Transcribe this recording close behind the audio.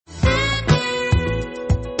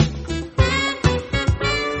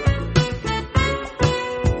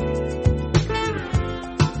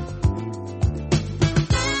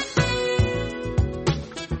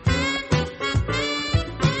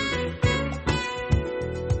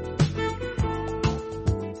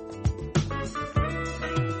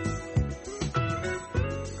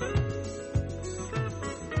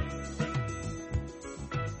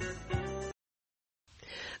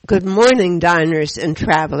Good morning, diners and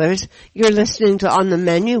travelers. You're listening to On the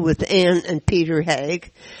Menu with Ann and Peter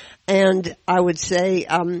Haig. And I would say,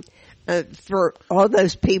 for all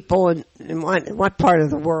those people in what part of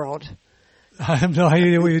the world? I have no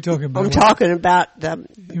idea what you're talking about. I'm talking about the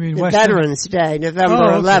Veterans Day,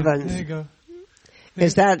 November 11th. There you go.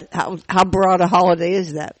 Is that, how broad a holiday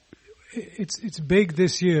is that? It's big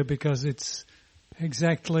this year because it's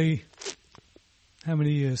exactly how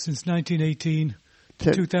many years? Since 1918.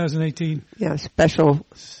 2018. Yeah, special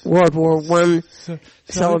World War I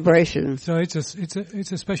celebration. So it's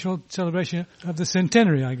a special celebration of the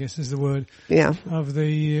centenary, I guess is the word. Yeah. Of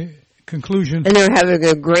the conclusion. And they're having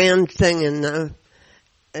a grand thing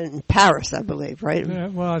in Paris, I believe, right?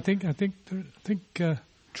 Well, I think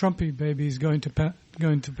Trumpy baby is going to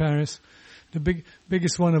Paris. The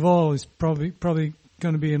biggest one of all is probably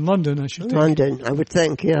going to be in London, I should think. London, I would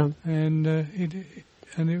think, yeah. And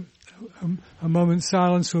a moment's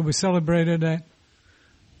silence will be celebrated in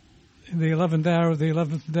the 11th hour of the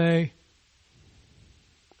 11th day.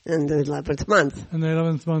 In the 11th month. In the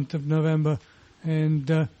 11th month of November.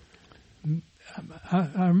 And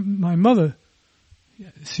my mother,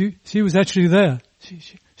 she was actually there.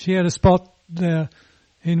 She had a spot there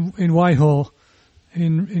in Whitehall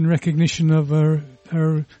in recognition of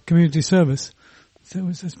her community service. So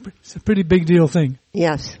it's a pretty big deal thing.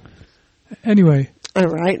 Yes. Anyway. All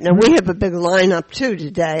right. Now, we have a big lineup, too,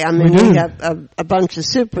 today. I mean, we have a bunch of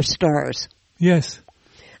superstars. Yes.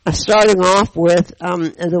 Starting off with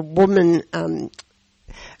the woman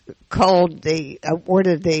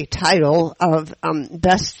awarded the title of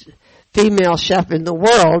Best Female Chef in the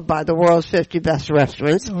World by the World's 50 Best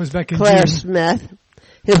Restaurants. That was back in Claire June. Smith,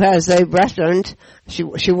 who has a restaurant.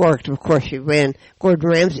 She worked, of course, she ran Gordon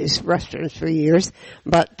Ramsay's restaurants for years,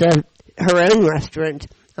 but her own restaurant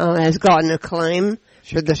has gotten acclaim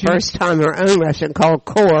for the first time. Her own restaurant called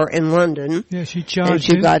Core in London. Yeah, she charged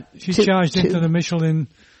into the Michelin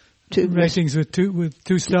ratings with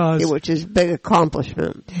two stars, which is a big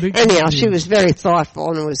accomplishment. Anyhow, she was very thoughtful,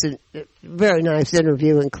 and it was a very nice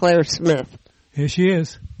interview. And Claire Smith, here she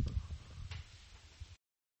is.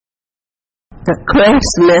 Claire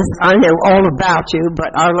Smith, I know all about you,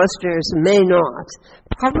 but our listeners may not.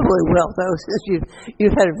 Probably will, though, since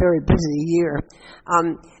you've had a very busy year.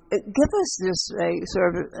 Give us just a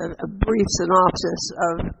sort of a brief synopsis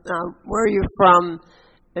of where you're from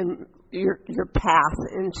and your path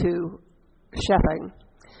into chefing,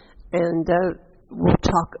 and we'll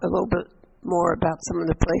talk a little bit more about some of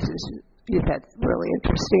the places you've had really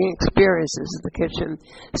interesting experiences in the kitchen.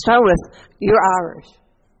 Start with, you're Irish.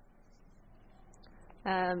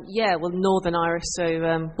 Northern Irish, so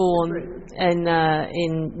born in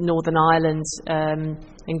Northern Ireland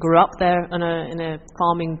and grew up there in a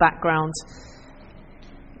farming background,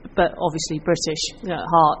 but obviously British at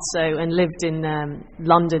heart. So and lived in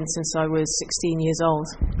London since I was 16 years old.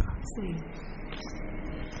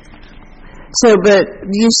 So, but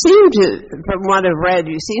you seem to, from what I've read,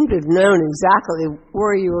 you seem to have known exactly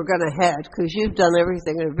where you were going to head because you've done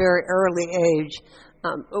everything at a very early age.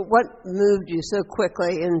 What moved you so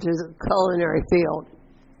quickly into the culinary field?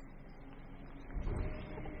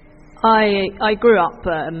 I grew up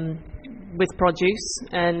with produce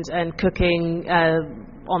and cooking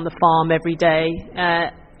on the farm every day,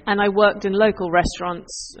 and I worked in local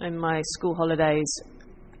restaurants in my school holidays,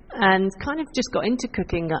 and kind of just got into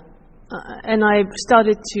cooking. And I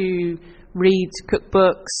started to read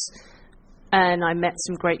cookbooks. And I met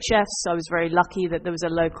some great chefs. I was very lucky that there was a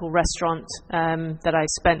local restaurant that I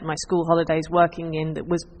spent my school holidays working in that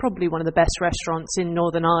was probably one of the best restaurants in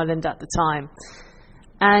Northern Ireland at the time.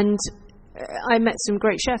 And I met some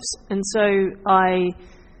great chefs. And so I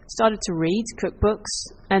started to read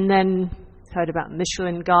cookbooks and then heard about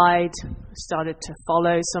Michelin Guide, started to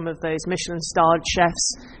follow some of those Michelin-starred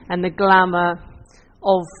chefs and the glamour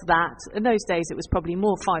of that. In those days, it was probably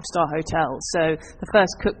more five-star hotels. So the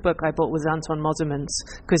first cookbook I bought was Anton Moserman's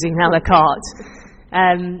Cuisine à la carte.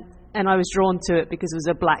 And I was drawn to it because it was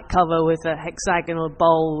a black cover with a hexagonal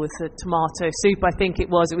bowl with a tomato soup, I think it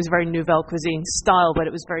was. It was very Nouvelle Cuisine style, but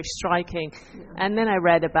it was very striking. And then I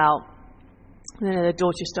read about the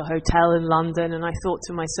Dorchester Hotel in London, and I thought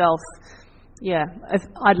to myself,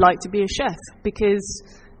 I'd like to be a chef because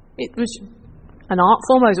it was an art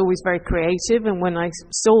form. I was always very creative, and when I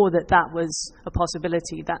saw that was a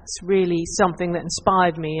possibility, that's really something that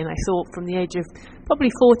inspired me. And I thought from the age of probably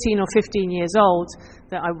 14 or 15 years old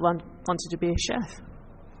that I wanted to be a chef.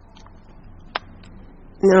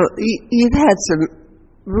 Now, you've had some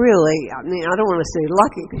really, I mean, I don't want to say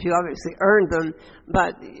lucky because you obviously earned them,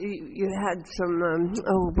 but you had some,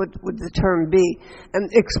 what would the term be,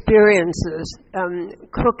 experiences,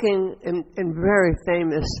 cooking in very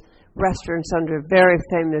famous restaurants under very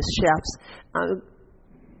famous chefs.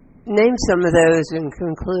 Name some of those and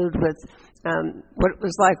conclude with what it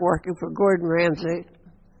was like working for Gordon Ramsay.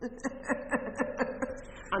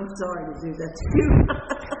 I'm sorry to do that to you.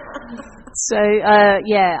 So,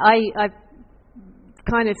 I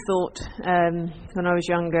kind of thought when I was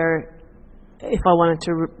younger, if I wanted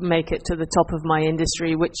to make it to the top of my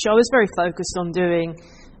industry, which I was very focused on doing,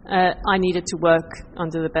 I needed to work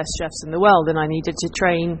under the best chefs in the world, and I needed to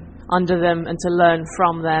train under them and to learn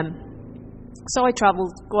from them. So I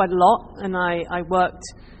traveled quite a lot, and I worked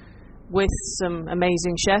with some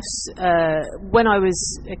amazing chefs. When I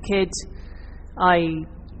was a kid, I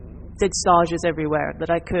did stages everywhere that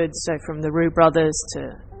I could, so from the Roux Brothers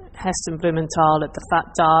to Heston Blumenthal at the Fat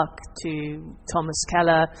Duck to Thomas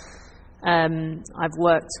Keller. I've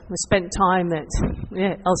spent time at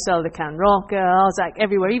El Cel de Can Roca, Arzac,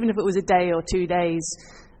 everywhere, even if it was a day or 2 days.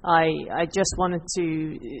 I just wanted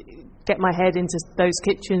to get my head into those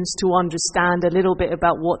kitchens to understand a little bit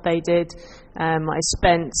about what they did. I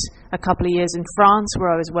spent a couple of years in France where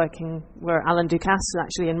I was working, where Alain Ducasse was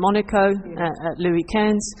actually in Monaco at Louis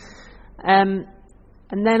XV. And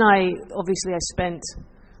then I spent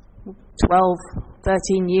 12,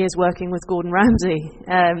 13 years working with Gordon Ramsay,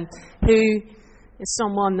 who is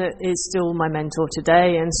someone that is still my mentor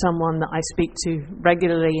today and someone that I speak to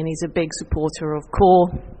regularly, and he's a big supporter of Core.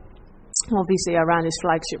 Obviously, I ran his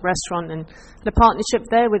flagship restaurant and the partnership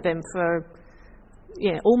there with him for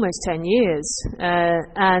almost 10 years.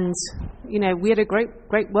 And we had a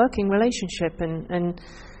great working relationship, and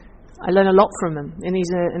I learned a lot from him, and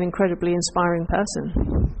he's an incredibly inspiring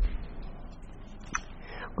person.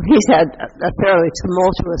 He's had a fairly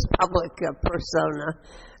tumultuous public persona.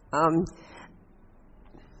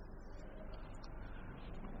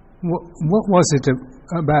 What was it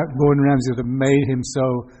about Gordon Ramsay that made him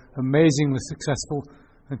so amazingly successful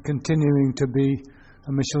and continuing to be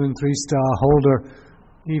a Michelin 3-star holder,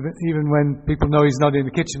 even when people know he's not in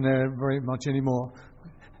the kitchen there very much anymore?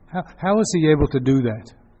 How was he able to do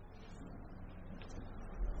that?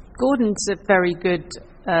 Gordon's a very good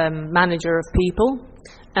manager of people,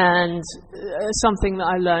 and something that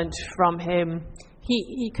I learned from him,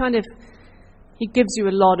 he gives you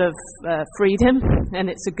a lot of freedom, and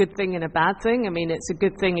it's a good thing and a bad thing. I mean, it's a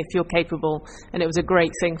good thing if you're capable, and it was a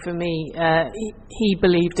great thing for me. He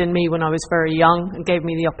believed in me when I was very young and gave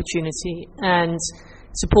me the opportunity and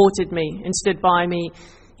supported me and stood by me.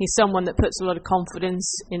 He's someone that puts a lot of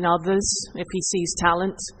confidence in others if he sees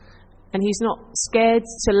talent, and he's not scared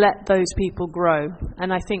to let those people grow.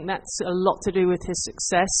 And I think that's a lot to do with his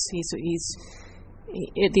success. He's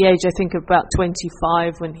at the age, I think, of about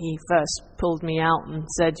 25 when he first pulled me out and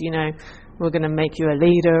said, we're going to make you a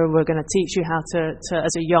leader. We're going to teach you how to,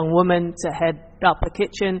 as a young woman, to head up a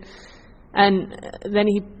kitchen. And then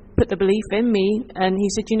he put the belief in me, and he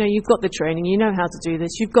said, you've got the training, you know how to do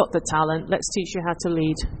this, you've got the talent, let's teach you how to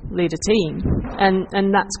lead a team.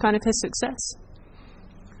 And that's kind of his success.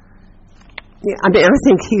 Yeah, I mean, I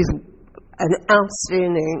think he's an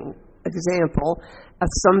outstanding example of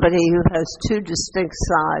somebody who has two distinct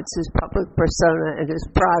sides, his public persona and his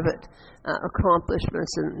private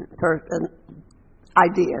accomplishments and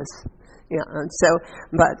ideas. Yeah, and so,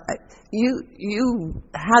 but you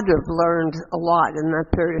had to have learned a lot in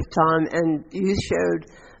that period of time, and you showed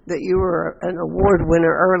that you were an award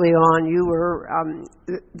winner early on. You were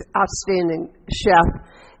the outstanding chef,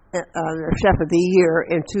 chef of the year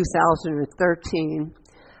in 2013.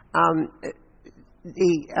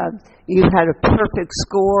 You had a perfect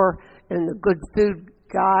score in the Good Food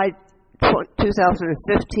Guide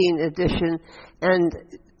 2015 edition, and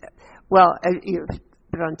you've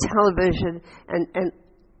been on television, and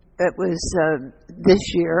it was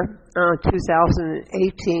this year,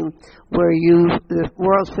 2018, where the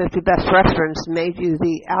World's 50 Best Restaurants made you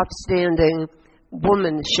the outstanding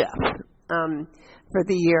woman chef for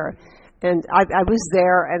the year. And I was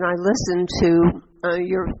there, and I listened to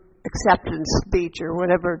your acceptance speech or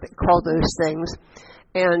whatever they call those things,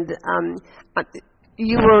 and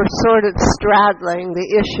you were sort of straddling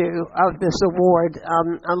the issue of this award.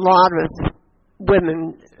 A lot of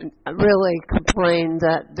women really complained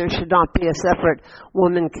that there should not be a separate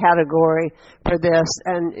woman category for this,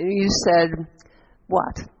 and you said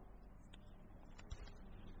what?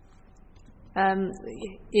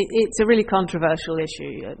 It's a really controversial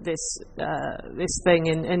issue, this thing,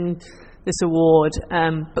 and this award,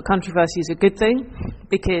 but controversy is a good thing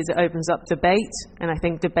because it opens up debate, and I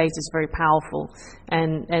think debate is very powerful.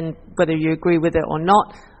 And whether you agree with it or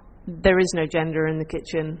not, there is no gender in the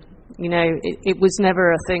kitchen. You know, it was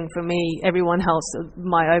never a thing for me. Everyone else,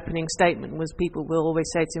 my opening statement was, people will always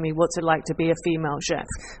say to me, what's it like to be a female chef?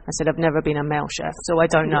 I said, I've never been a male chef, so I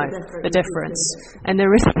don't know the difference. And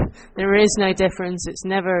there is no difference. It's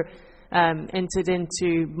never entered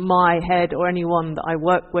into my head or anyone that I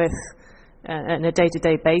work with on a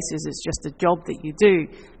day-to-day basis. It's just a job that you do.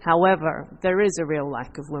 However, there is a real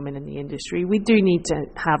lack of women in the industry. We do need to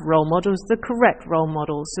have role models, the correct role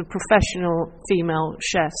models, the professional female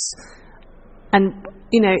chefs. And,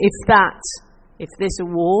 you know, if this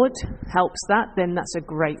award helps that, then that's a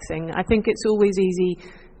great thing. I think it's always easy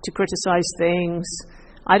to criticize things.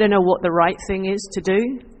 I don't know what the right thing is to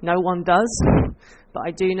do. No one does. But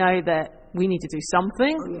I do know that we need to do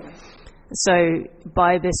something. Oh, yeah. So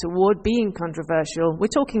by this award being controversial, we're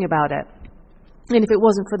talking about it. And if it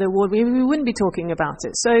wasn't for the award, we wouldn't be talking about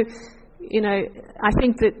it. So, you know, I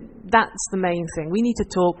think that's the main thing. We need to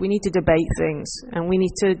talk, we need to debate things, and we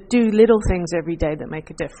need to do little things every day that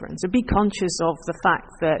make a difference. And be conscious of the fact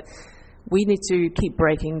that we need to keep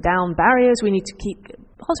breaking down barriers. We need to keep...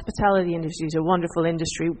 Hospitality industry is a wonderful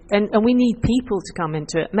industry, and we need people to come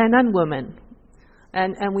into it, men and women.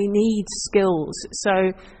 And we need skills. So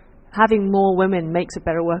having more women makes a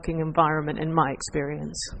better working environment, in my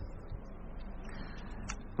experience.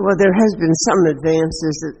 Well, there has been some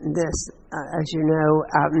advances in this, as you know.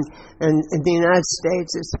 In the United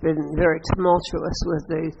States, it's been very tumultuous with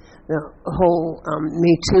the whole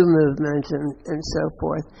Me Too movement and so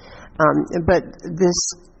forth. But this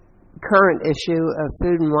current issue of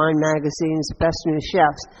Food and Wine Magazine's Best New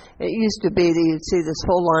Chefs, it used to be that you'd see this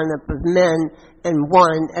whole lineup of men and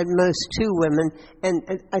one, at most two women, and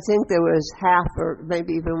I think there was half, or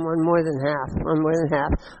maybe even one more than half,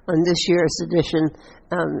 on this year's edition.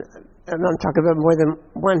 And I'm talking about more than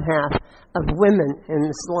one half of women in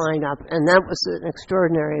this lineup, and that was an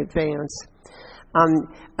extraordinary advance.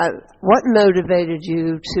 What motivated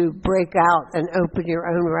you to break out and open your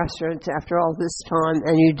own restaurant after all this time?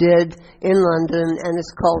 And you did in London, and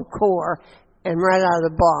it's called Core, and right out of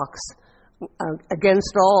the box,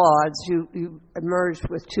 against all odds, you emerged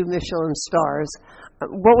with 2 Michelin stars.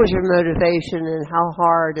 What was your motivation and how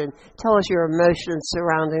hard? And tell us your emotions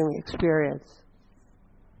surrounding the experience.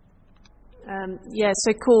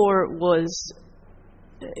 So Core was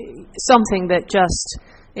something that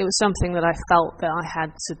it was something that I felt that I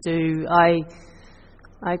had to do.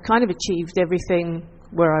 I kind of achieved everything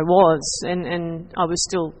where I was, and I was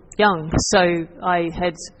still young. So I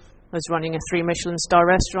was running a 3 Michelin star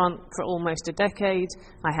restaurant for almost a decade.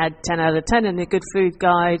 I had 10 out of 10 in the Good Food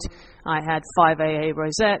Guide. I had 5 AA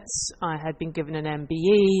rosettes. I had been given an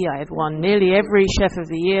MBE. I had won nearly every Chef of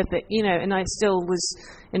the Year that, you know, and I still was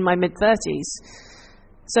in my mid-30s.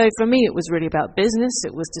 So for me, it was really about business.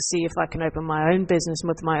 It was to see if I can open my own business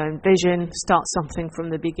with my own vision, start something from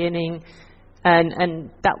the beginning. And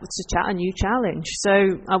that was a new challenge. So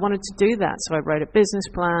I wanted to do that. So I wrote a business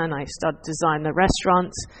plan. I started to design the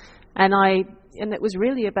restaurant. And it was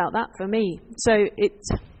really about that for me. So it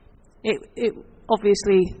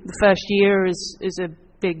obviously the first year is a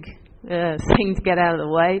big thing to get out of the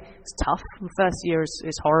way. It's tough. The first year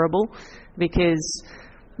is horrible because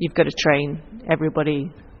you've got to train everybody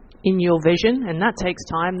in your vision, and that takes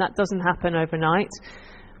time. That doesn't happen overnight.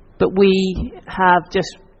 But we have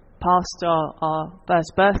just passed our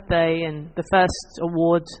first birthday, and the first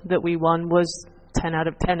award that we won was 10 out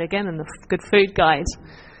of 10 again in the Good Food Guide.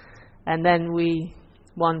 And then we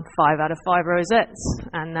won 5 out of 5 rosettes,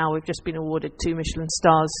 and now we've just been awarded 2 Michelin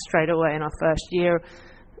stars straight away in our first year.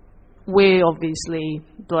 We're obviously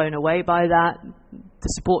blown away by that. The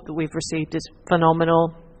support that we've received is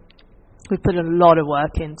phenomenal. We've put a lot of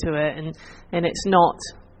work into it, and it's not...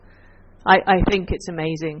 I think it's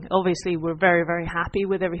amazing. Obviously, we're very, very happy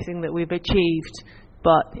with everything that we've achieved,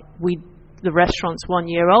 but the restaurant's 1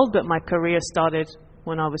 year old, but my career started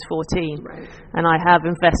when I was 14. Right. And I have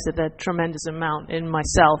invested a tremendous amount in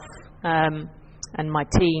myself and my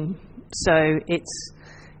team. So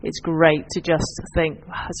it's great to just think,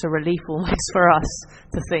 it's a relief almost for us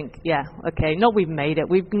to think, yeah, okay, not we've made it,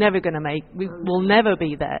 we'll never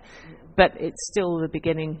be there. But it's still the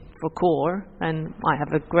beginning for Core, and I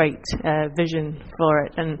have a great vision for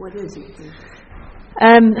it. And what is it?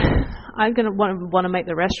 I'm going to want to make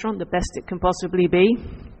the restaurant the best it can possibly be,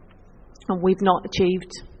 and we've not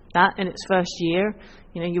achieved that in its first year.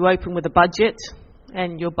 You know, you open with a budget,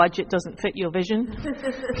 and your budget doesn't fit your vision,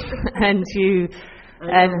 and you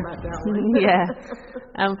I know about that one. Yeah,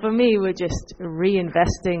 and for me, we're just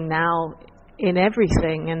reinvesting now in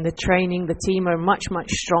everything, and the training. The team are much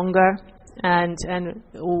stronger, and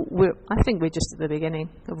I think we're just at the beginning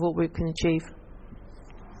of what we can achieve.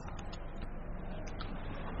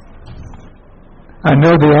 I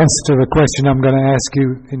know the answer to the question I'm going to ask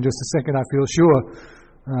you in just a second, I feel sure,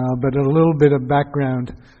 but a little bit of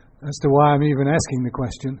background as to why I'm even asking the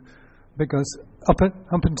question, because up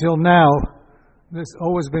until now, there's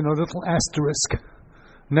always been a little asterisk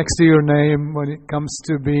next to your name when it comes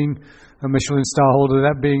to being a Michelin star holder,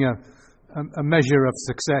 that being a measure of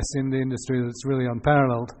success in the industry that's really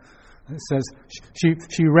unparalleled. It says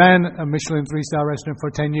she ran a Michelin 3-star restaurant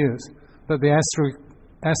for 10 years, but the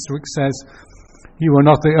asterisk says you are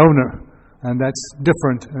not the owner, and that's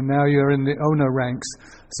different, and now you're in the owner ranks.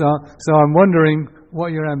 So I'm wondering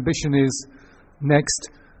what your ambition is next,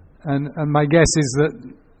 and my guess is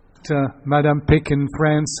that Madame Pic in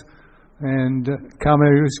France, and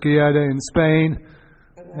Carmen Rusquiada in Spain,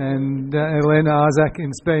 and Elena Azak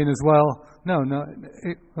in Spain as well.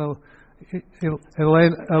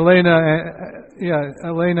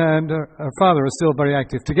 Elena and her father are still very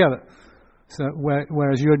active together. So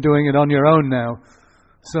whereas you're doing it on your own now.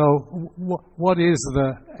 So what is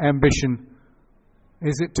the ambition?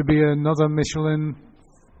 Is it to be another Michelin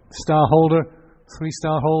star holder,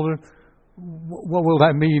 3-star holder? What will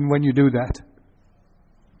that mean when you do that?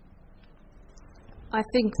 I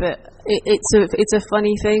think that it's a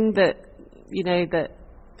funny thing that, that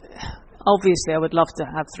obviously I would love to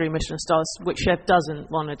have 3 Michelin stars. Which chef doesn't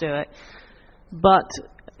want to do it? But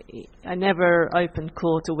I never opened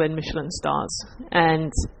Core to win Michelin stars,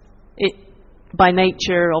 and it, by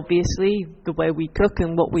nature, obviously, the way we cook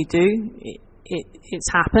and what we do,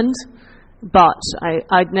 it's happened. But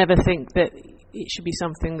I'd never think that it should be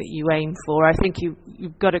something that you aim for. I think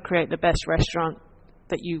you've got to create the best restaurant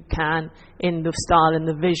that you can in the style and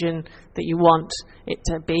the vision that you want it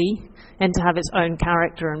to be, and to have its own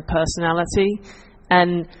character and personality.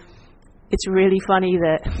 And it's really funny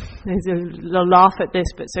that they'll laugh at this,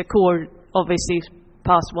 but so Core obviously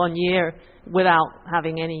past 1 year without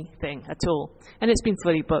having anything at all, and it's been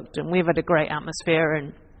fully booked, and we've had a great atmosphere,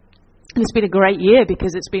 and it's been a great year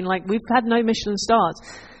because it's been like we've had no Michelin stars,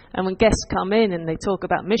 and when guests come in and they talk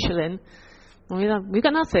about Michelin, we've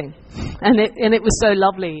got nothing, and it was so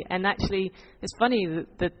lovely. And actually, it's funny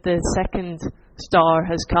that the second star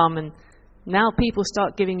has come, and now people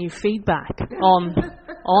start giving you feedback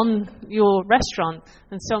on your restaurant,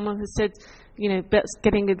 and someone has said,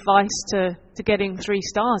 getting advice to getting 3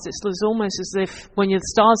 stars. It's almost as if when your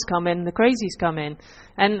stars come in, the crazies come in.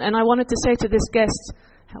 And I wanted to say to this guest,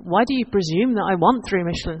 why do you presume that I want 3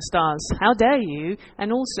 Michelin stars? How dare you?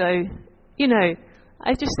 And also,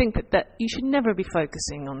 I just think that you should never be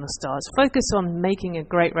focusing on the stars. Focus on making a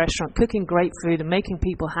great restaurant, cooking great food, and making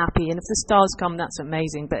people happy. And if the stars come, that's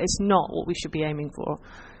amazing, but it's not what we should be aiming for.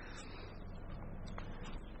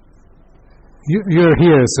 You're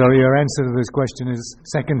here, so your answer to this question is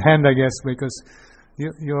second-hand, I guess, because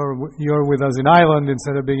you're with us in Ireland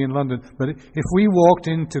instead of being in London. But if we walked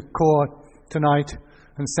into Core tonight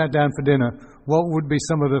and sat down for dinner, what would be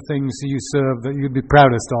some of the things you serve that you'd be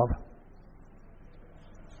proudest of?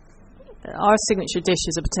 Our signature dish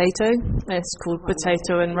is a potato. It's called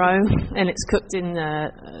potato and roe, and it's cooked in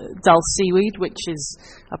dull seaweed, which is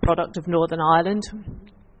a product of Northern Ireland,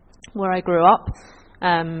 where I grew up.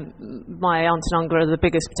 My aunt and uncle are the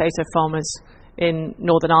biggest potato farmers in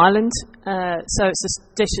Northern Ireland, so it's a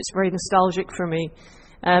dish that's very nostalgic for me.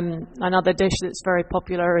 Another dish that's very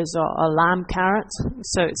popular is a lamb carrot.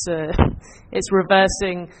 So it's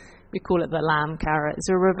reversing. We call it the lamb carrot. It's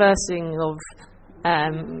a reversing of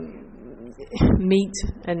meat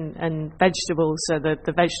and vegetables. So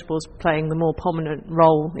the vegetables playing the more prominent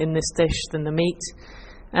role in this dish than the meat.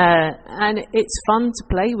 And it's fun to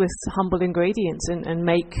play with humble ingredients and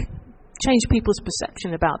change people's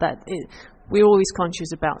perception about that. We're always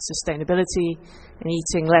conscious about sustainability and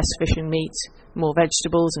eating less fish and meat, more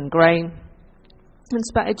vegetables and grain. And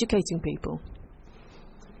it's about educating people.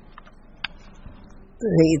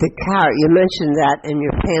 The carrot, you mentioned that in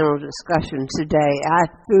your panel discussion today at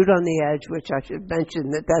Food on the Edge, which I should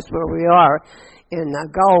mention that's where we are in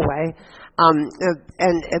Galway.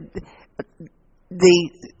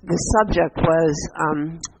 The subject was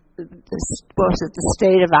the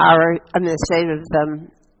state of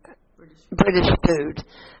British food,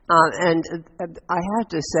 and I have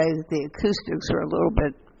to say that the acoustics were a little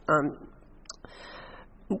bit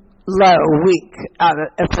weak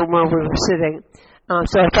from where we were sitting.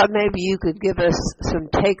 So I thought maybe you could give us some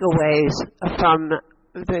takeaways from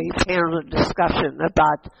the panel discussion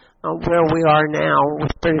about where we are now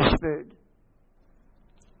with British food.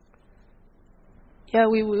 Yeah,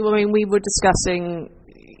 we were discussing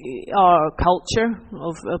our culture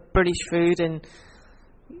of British food, and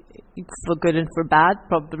for good and for bad,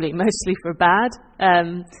 probably mostly for bad.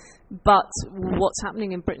 But what's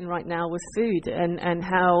happening in Britain right now with food, and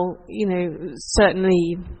how,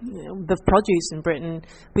 certainly the produce in Britain,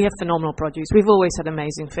 we have phenomenal produce. We've always had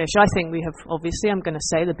amazing fish. I think we have, obviously, I'm going to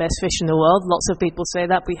say, the best fish in the world. Lots of people say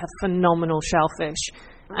that. We have phenomenal shellfish.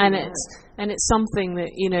 And it's something that,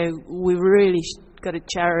 we really got to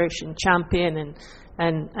cherish and champion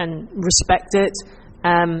and respect it.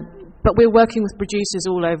 But we're working with producers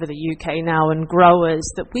all over the UK now, and growers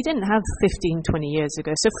that we didn't have 15, 20 years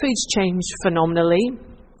ago. So food's changed phenomenally.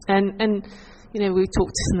 And we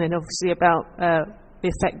talked then obviously about the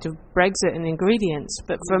effect of Brexit and ingredients.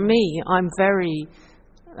 But for me, I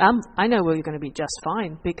know we're going to be just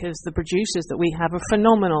fine, because the producers that we have are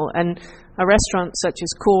phenomenal. And a restaurant such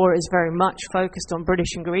as Core is very much focused on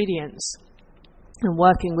British ingredients and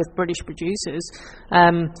working with British producers.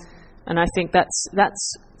 And I think that's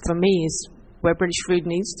for me, is where British food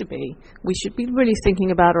needs to be. We should be really thinking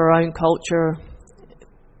about our own culture,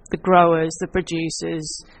 the growers, the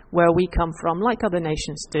producers, where we come from, like other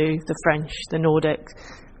nations do, the French, the Nordic,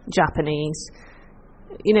 Japanese.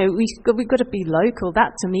 We've got to be local.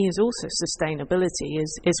 That to me is also sustainability,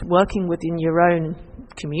 is working within your own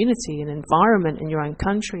community and environment in your own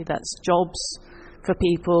country. That's jobs for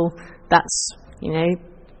people. That's,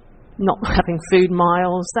 not having food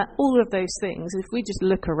miles, that all of those things. If we just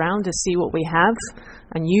look around to see what we have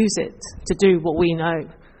and use it to do what we know.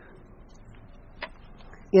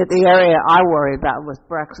 Yeah, the area I worry about with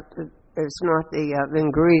Brexit is not the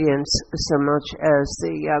ingredients so much as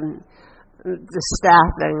the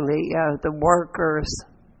staffing, the workers.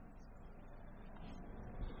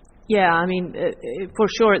 Yeah, for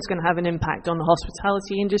sure it's going to have an impact on the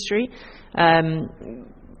hospitality industry.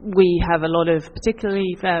 We have a lot of,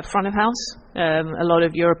 particularly front of house, a lot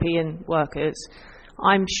of European workers.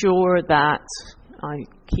 I'm sure that, I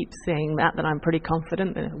keep saying that I'm pretty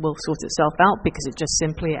confident that it will sort itself out, because it just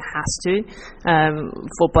simply, it has to,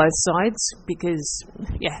 for both sides, because,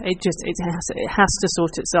 it has to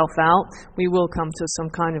sort itself out. We will come to some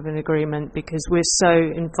kind of an agreement, because we're so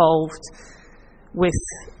involved with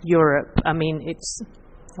Europe. It's...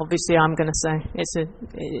 Obviously, I'm going to say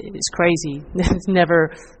it's crazy.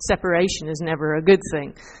 Separation is never a good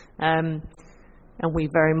thing, and we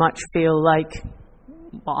very much feel like.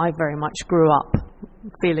 Well, I very much grew up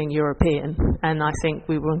feeling European, and I think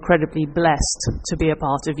we were incredibly blessed to be a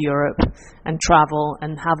part of Europe and travel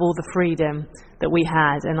and have all the freedom that we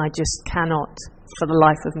had. And I just cannot, for the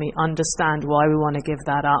life of me, understand why we want to give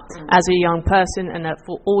that up as a young person, and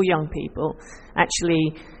for all young people,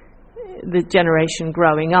 actually. The generation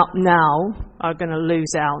growing up now are going to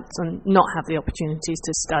lose out and not have the opportunities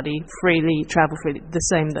to study freely, travel freely,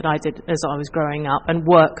 the same that I did as I was growing up, and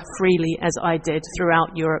work freely as I did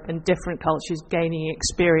throughout Europe in different cultures, gaining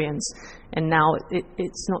experience. And now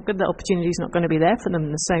it's not good. The opportunity is not going to be there for them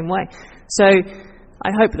in the same way. So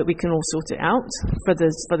I hope that we can all sort it out for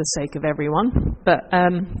the sake of everyone. But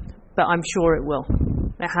I'm sure it will.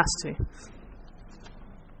 It has to.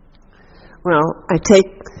 Well, I take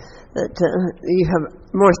that you have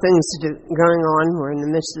more things to do going on. We're in the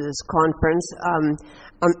midst of this conference.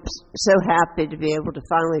 I'm so happy to be able to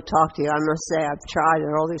finally talk to you. I must say, I've tried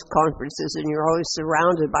at all these conferences, and you're always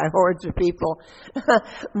surrounded by hordes of people.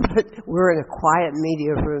 But we're in a quiet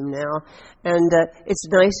media room now. And it's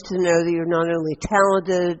nice to know that you're not only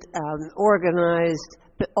talented, organized,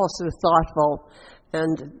 but also thoughtful.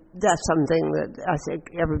 And that's something that I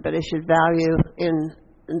think everybody should value in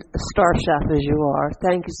a star chef as you are.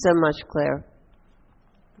 Thank you so much, Claire.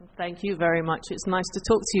 Thank you very much. It's nice to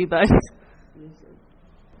talk to you both.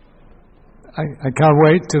 I can't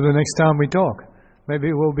wait till the next time we talk. Maybe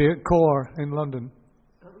it will be at Core in London.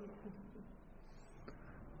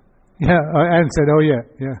 Yeah, Anne said, oh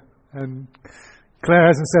yeah. And Claire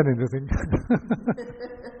hasn't said anything.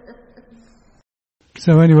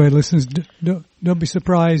 So anyway, listeners, don't be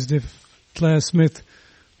surprised if Claire Smith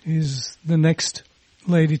is the next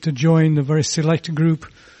lady to join the very select group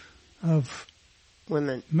of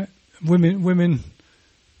women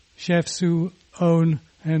chefs who own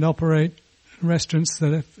and operate restaurants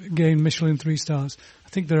that have gained Michelin 3 stars. I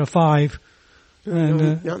think there are 5.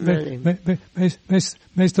 And not many.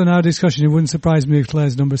 Based on our discussion, it wouldn't surprise me if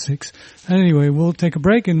Claire's number 6. Anyway, we'll take a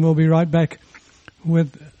break and we'll be right back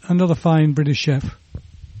with another fine British chef.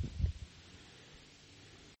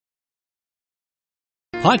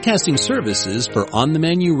 Podcasting services for On the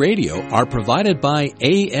Menu Radio are provided by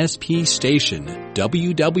ASP Station,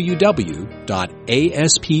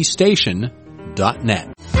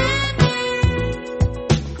 www.aspstation.net.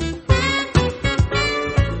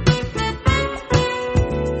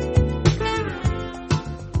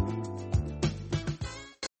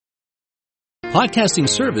 Podcasting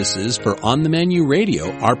services for On the Menu Radio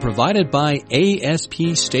are provided by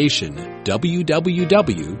ASP Station,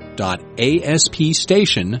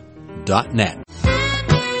 www.aspstation.net.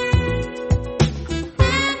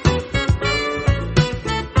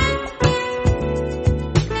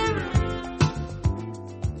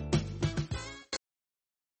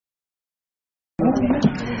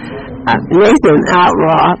 Nathan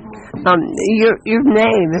Outlaw, your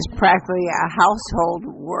name is practically a household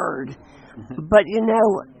word. But,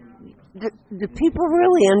 do people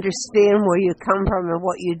really understand where you come from and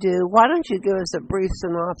what you do? Why don't you give us a brief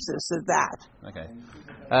synopsis of that? Okay.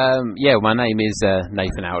 My name is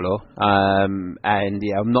Nathan Outlaw, and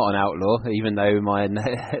I'm not an outlaw, even though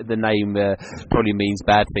the name probably means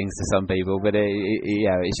bad things to some people. But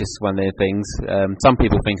it's just one of the things. Some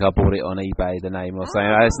people think I bought it on eBay, the name, or something.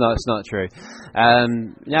 It's not true.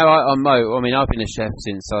 I'm Mo. I mean, I've been a chef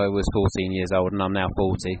since I was 14 years old, and I'm now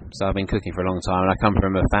 40. So I've been cooking for a long time, and I come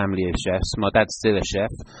from a family of chefs. My dad's still a chef.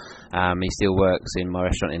 He still works in my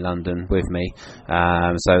restaurant in London with me,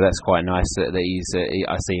 so that's quite nice that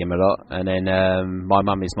I see him a lot. And then my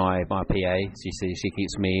mum is my PA. She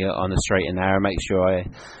keeps me on the straight and narrow, make sure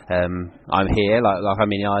I'm here, like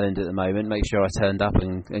I'm in Ireland at the moment, make sure I turned up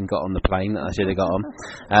and got on the plane that I should have got on.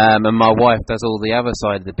 And my wife does all the other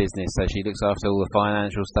side of the business, so she looks after all the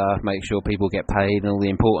financial stuff, make sure people get paid and all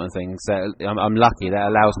the important things. So I'm lucky that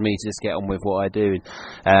allows me to just get on with what I do.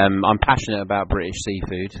 I'm passionate about British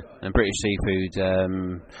seafood and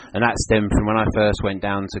that stemmed from when I first went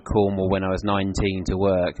down to Cornwall when I was 19 to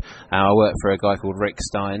work. I worked for a guy called Rick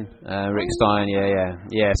Stein. Rick Stein,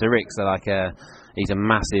 so Rick's he's a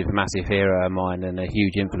massive hero of mine and a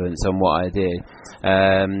huge influence on what I did.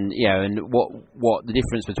 And what the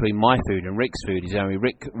difference between my food and Rick's food is only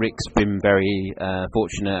Rick's been very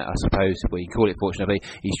fortunate, I suppose. Well, you call it fortunate, but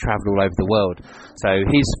he's travelled all over the world. So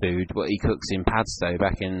his food, what he cooks in Padstow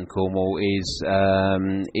back in Cornwall, is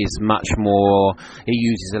much more. He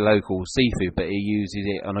uses a local seafood, but he uses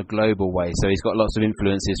it on a global way. So he's got lots of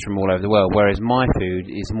influences from all over the world. Whereas my food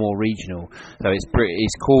is more regional. So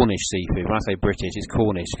it's Cornish seafood. When I say British, it's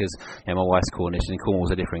Cornish because my wife's Cornish and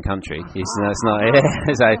Cornwall's a different country. That's not.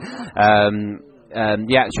 So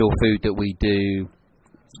the actual food that we do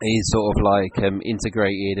is sort of like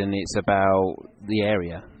integrated, and it's about the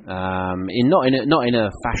area. Not in a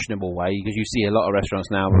fashionable way, because you see a lot of restaurants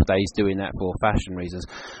nowadays doing that for fashion reasons.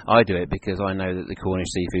 I do it because I know that the Cornish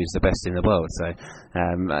seafood is the best in the world. So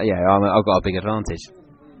I've got a big advantage.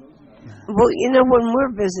 Well, when we're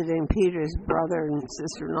visiting Peter's brother and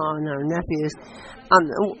sister-in-law and our nephews,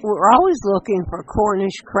 we're always looking for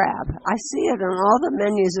Cornish crab. I see it on all the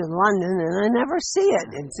menus in London, and I never see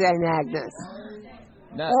it in St. Agnes.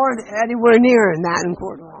 No. Or anywhere near in that in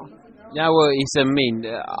Cornwall. Yeah, well,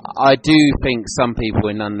 I do think some people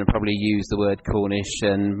in London probably use the word Cornish,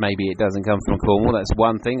 and maybe it doesn't come from Cornwall. That's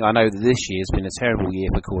one thing. I know that this year's been a terrible year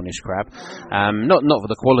for Cornish crab. Not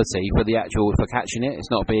for the quality, but for catching it.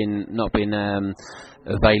 It's not been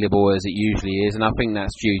available as it usually is, and I think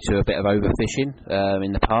that's due to a bit of overfishing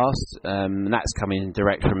in the past. And that's coming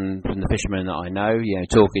direct from the fishermen that I know.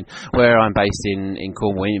 Talking where I'm based in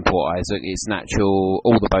Cornwall, in Port Isaac, it's natural.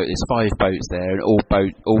 There's 5 boats there, and all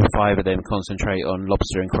 5 of them concentrate on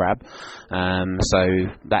lobster and crab. So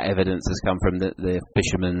that evidence has come from the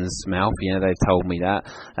fisherman's mouth. They've told me that.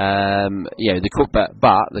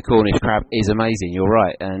 But the Cornish crab is amazing. You're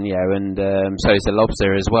right, and so is the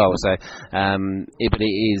lobster as well. So but it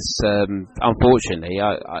is unfortunately,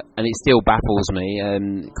 and it still baffles me.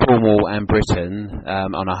 Cornwall and Britain,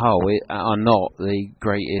 on a whole, are not the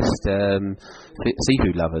greatest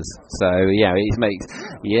seafood lovers. So it makes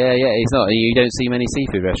it's not. You don't see many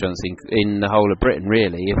seafood restaurants in the whole of Britain,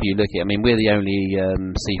 really. If you look at, we're the only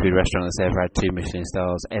seafood restaurant that's ever had 2 Michelin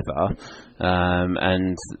stars ever,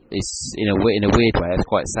 and it's in a weird way, it's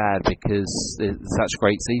quite sad because there's such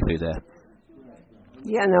great seafood there.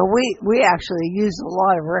 We actually use a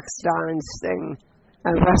lot of Rick Stein's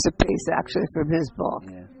recipes actually from his book.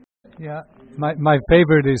 Yeah, my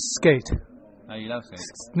favorite is skate. Oh, you love skate?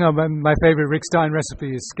 No, my favorite Rick Stein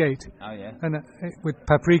recipe is skate. Oh, yeah. And with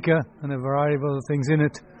paprika and a variety of other things in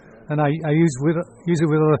it, and I use it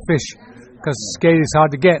with other fish because skate is hard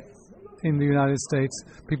to get in the United States.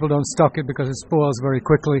 People don't stock it because it spoils very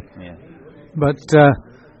quickly. Yeah. But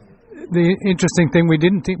the interesting thing, we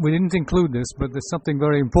didn't include this, but there's something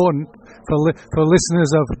very important for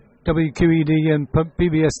listeners of WQED and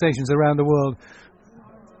PBS stations around the world.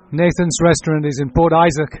 Nathan's restaurant is in Port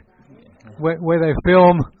Isaac, where they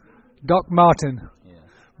film Doc Martin. Yeah.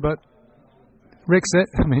 But Rick said,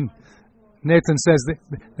 Nathan says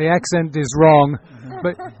the accent is wrong,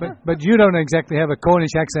 but you don't exactly have a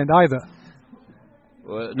Cornish accent either.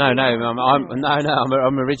 Well, no.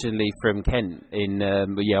 I'm originally from Kent,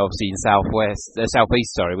 obviously in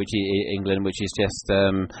southeast, which is England, which is just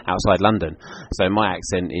outside London. So my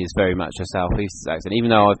accent is very much a southeast accent. Even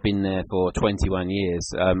though I've been there for 21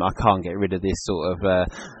 years, I can't get rid of this sort of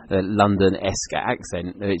London-esque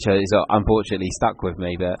accent, which is unfortunately stuck with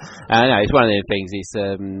me. But no, it's one of the things. It's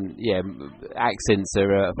accents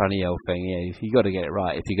are a funny old thing. Yeah, you got to get it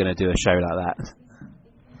right if you're going to do a show like that.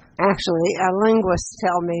 Actually, linguists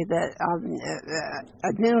tell me that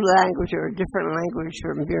a new language or a different language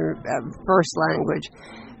from your first language,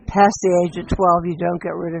 past the age of 12, you don't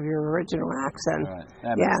get rid of your original accent. Right.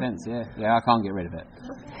 That makes sense, yeah. I can't get rid of it.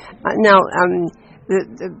 Now,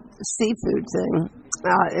 the seafood thing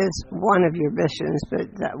is one of your missions,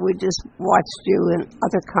 but we just watched you in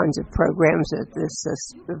other kinds of programs at this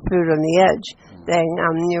Food on the Edge thing.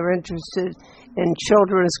 You're interested in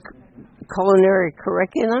children's culinary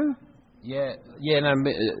curriculum? No,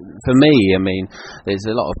 for me, there's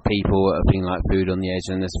a lot of people that have been like Food on the Edge,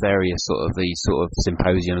 and there's various these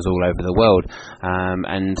symposiums all over the world,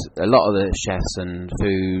 and a lot of the chefs and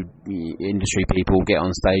food industry people get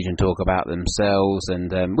on stage and talk about themselves,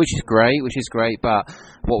 and which is great, but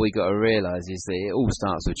what we got to realise is that it all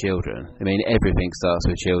starts with children. Everything starts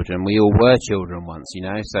with children. We all were children once,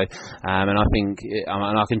 so and I think,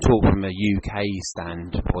 and I can talk from a UK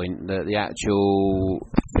standpoint, that the actual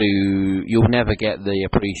food, you'll never get the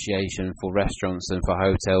appreciation for restaurants and for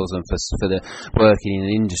hotels and for the working in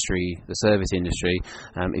the industry, the service industry,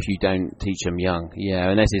 if you don't teach them young.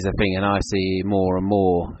 And this is a thing, and I see more and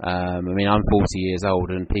more. I'm 40 years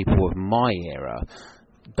old, and people of my era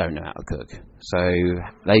don't know how to cook, so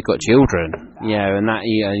they've got children, and that,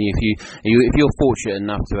 if you're fortunate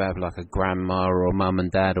enough to have like a grandma or mum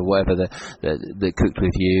and dad or whatever that cooked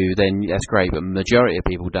with you, then that's great, but majority of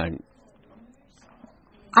people don't.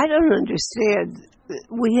 I don't understand.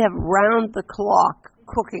 We have round-the-clock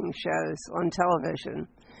cooking shows on television,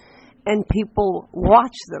 and people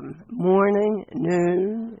watch them morning,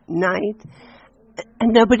 noon, night,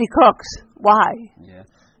 and nobody cooks. Why? Yeah.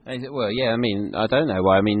 Well, I don't know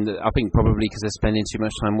why. I think probably because they're spending too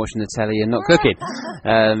much time watching the telly and not cooking.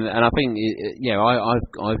 And I think,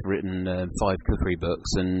 I've written 5 cookery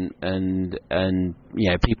books, and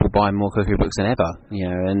people buy more cookery books than ever.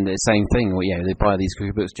 And the same thing. They buy these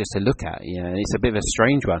cookery books just to look at. And it's a bit of a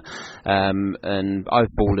strange one. And I've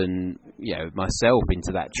fallen, myself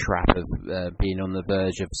into that trap of being on the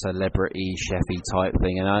verge of celebrity chefy type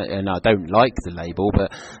thing. And I don't like the label,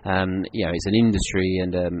 but it's an industry,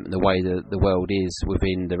 and the way the world is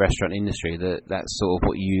within the restaurant industry, that's sort of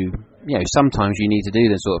what sometimes you need to do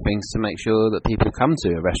those sort of things to make sure that people come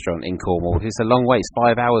to a restaurant in Cornwall. It's a long way, it's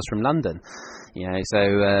 5 hours from London, there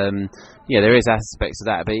is aspects of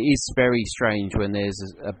that, but it is very strange when there's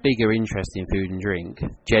a bigger interest in food and drink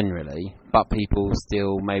generally, but people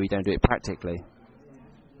still maybe don't do it practically.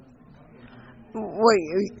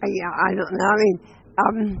 I don't know.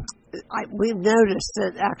 We've noticed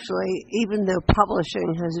that actually, even though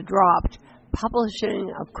publishing has dropped, publishing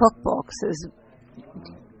of cookbooks has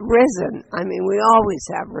risen. We always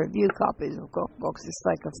have review copies of cookbooks. It's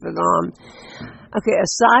like a phenomenon. Okay,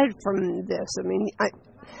 aside from this,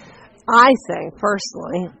 I think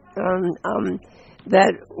personally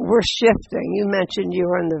that we're shifting. You mentioned you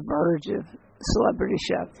were on the verge of Celebrity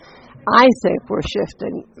Chef. I think we're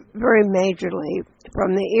shifting very majorly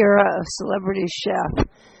from the era of Celebrity Chef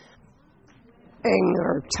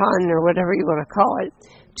or ton or whatever you want to call it,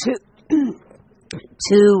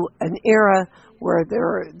 to an era where there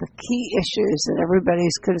are the key issues that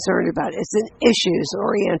everybody's concerned about. It's an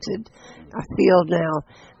issues-oriented field now.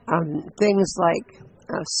 Things like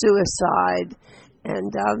suicide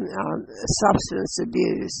and substance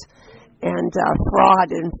abuse and fraud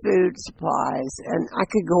in food supplies, and I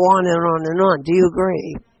could go on and on and on. Do you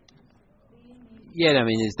agree? Yeah, I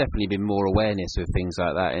mean, there's definitely been more awareness of things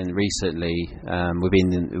like that, and recently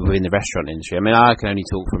within the restaurant industry. I mean, I can only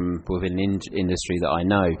talk from within the industry that I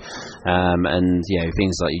know, and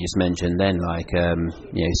things like you just mentioned, then like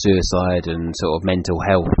suicide and sort of mental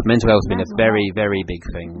health. Mental health's been a very, very big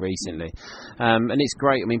thing recently, and it's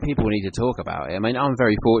great. I mean, people need to talk about it. I mean, I'm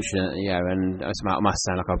very fortunate, and I must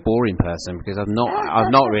sound like a boring person because I'm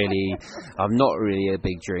not really a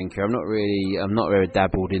big drinker. I'm not really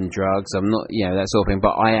dabbled in drugs. I'm not, that sort of thing.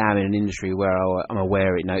 But I am in an industry where I'm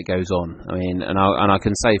aware it goes on. I mean, and I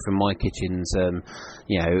can say from my kitchens, that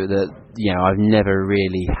I've never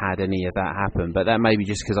really had any of that happen. But that may be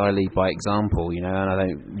just because I lead by example, and I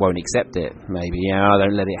won't accept it. Maybe, I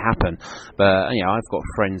don't let it happen. But I've got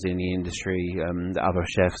friends in the industry, other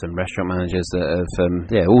chefs and restaurant managers that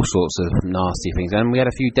have all sorts of nasty things. And we had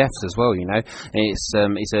a few deaths as well. It's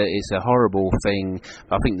a horrible thing.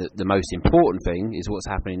 I think that the most important thing is what's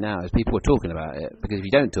happening now is people are talking about it, because if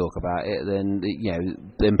you don't talk about it, then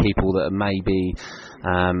then people that maybe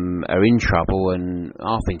are in trouble and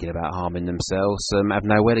are thinking about harming themselves have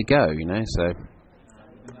nowhere to go. So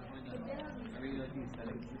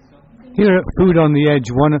here at Food on the Edge,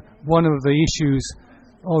 one of the issues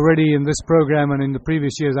already in this program and in the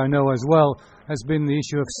previous years, I know as well, has been the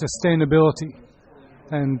issue of sustainability.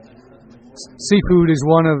 And seafood is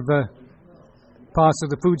one of the parts of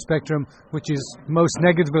the food spectrum which is most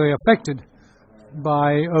negatively affected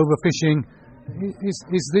by overfishing.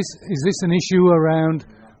 Is this an issue around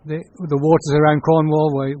the waters around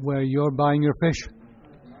Cornwall where you're buying your fish?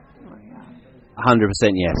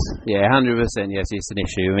 100% yes. Yeah, 100% yes, it's an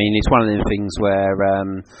issue. I mean, it's one of the things where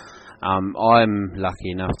I'm lucky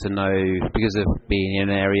enough to know, because of being in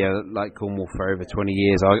an area like Cornwall for over 20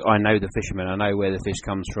 years, I know the fishermen, I know where the fish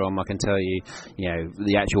comes from, I can tell you,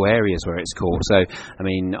 the actual areas where it's caught. So, I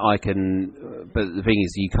mean, but the thing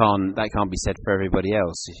is, that can't be said for everybody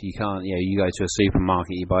else. You can't, you go to a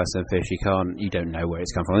supermarket, you buy some fish, you don't know where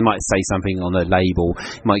it's come from. They might say something on the label,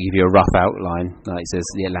 it might give you a rough outline, like it says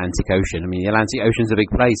the Atlantic Ocean. I mean, the Atlantic Ocean's a big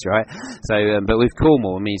place, right? So, but with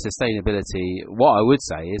Cornwall, I mean, sustainability, what I would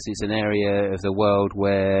say is it's an area of the world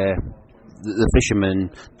where the fishermen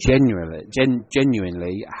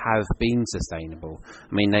genuinely have been sustainable.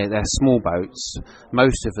 I mean, they're small boats.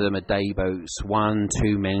 Most of them are day boats,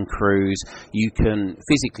 1-2 men crews. You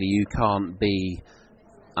can't be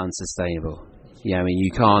unsustainable. I mean,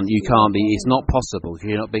 you can't be, it's not possible because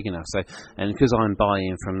you're not big enough. So, and because I'm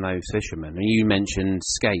buying from those fishermen, and you mentioned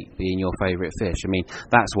skate being your favourite fish, I mean,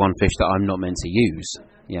 that's one fish that I'm not meant to use.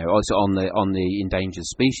 Also on the endangered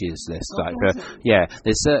species list.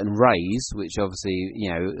 There's certain rays which obviously,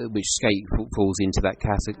 which skate falls into that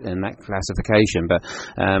classification, but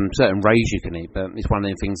certain rays you can eat, but it's one of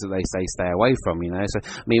the things that they say stay away from. So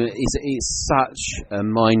I mean, it's such a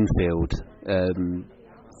minefield.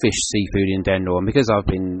 Fish, seafood in Dendor, and because I've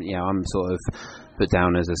been, I'm sort of put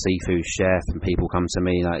down as a seafood chef, and people come to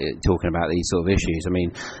me like talking about these sort of issues. I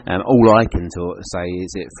mean, all I can say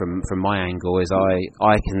is it from my angle is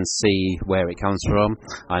I can see where it comes from.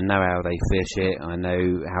 I know how they fish it. I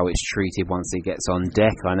know how it's treated once it gets on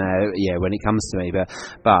deck. I know, when it comes to me, but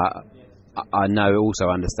I also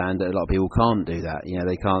understand that a lot of people can't do that.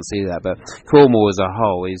 They can't see that. But Cornwall as a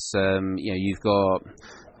whole is, you've got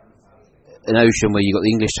an ocean where you've got the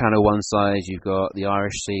English Channel one side, you've got the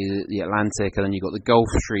Irish Sea, the Atlantic, and then you've got the Gulf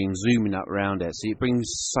Stream zooming up around it. So it brings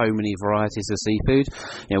so many varieties of seafood.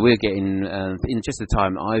 We're getting, in just the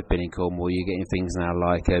time that I've been in Cornwall, you're getting things now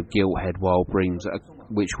like gilthead wild breams,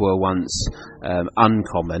 which were once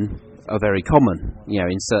uncommon, are very common,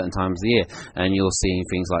 in certain times of the year, and you're seeing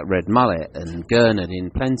things like red mullet and gurnard in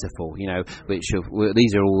plentiful, these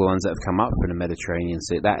are all the ones that have come up from the Mediterranean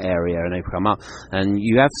Sea, that area, and they've come up, and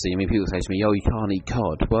you have seen, people say to me, you can't eat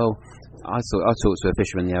cod. Well, I talked to a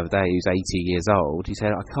fisherman the other day who's 80 years old. He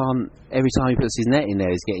said, I can't, every time he puts his net in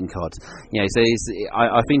there, he's getting cod. So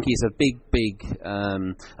I think it's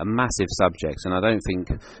a massive subject, and I don't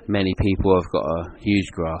think many people have got a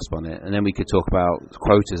huge grasp on it. And then we could talk about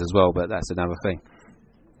quotas as well, but that's another thing.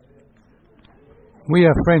 We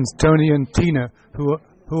have friends, Tony and Tina, who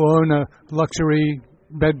own a luxury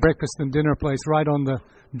bed, breakfast and dinner place right on the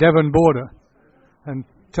Devon border. And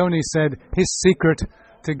Tony said his secret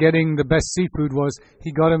to getting the best seafood was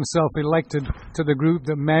he got himself elected to the group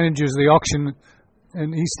that manages the auction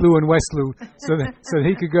in East Lou and West Lou, so that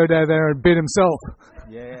he could go down there and bid himself.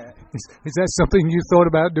 Yeah. Is that something you thought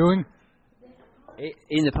about doing?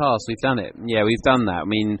 In the past, we've done it. Yeah, we've done that. I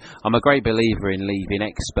mean, I'm a great believer in leaving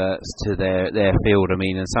experts to their field. I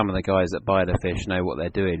mean, and some of the guys that buy the fish know what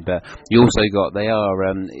they're doing. But you also got,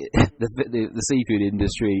 the seafood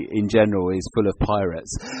industry in general is full of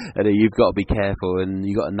pirates. And you've got to be careful, and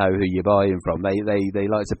you've got to know who you're buying from. They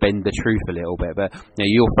like to bend the truth a little bit. But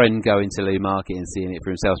your friend going to Newmarket and seeing it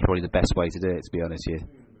for himself is probably the best way to do it, to be honest with you.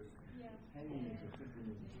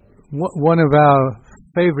 One of our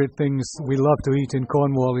favourite things we love to eat in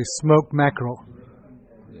Cornwall is smoked mackerel,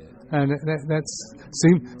 and that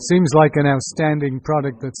seems like an outstanding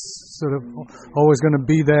product that's sort of always going to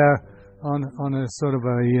be there on a sort of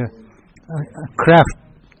a craft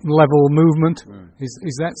level movement.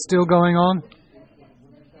 Is that still going on?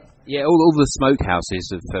 Yeah, all the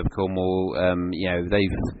smokehouses of Cornwall,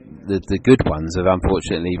 the good ones have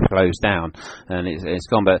unfortunately closed down, and it's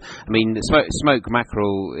gone. But I mean, smoked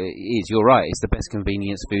mackerel you're right, it's the best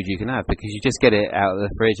convenience food you can have, because you just get it out of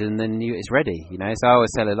the fridge and then it's ready. So I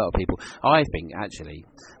always tell a lot of people, I think actually,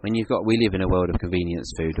 when we live in a world of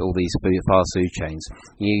convenience food, all these fast food chains,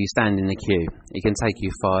 you stand in the queue, it can take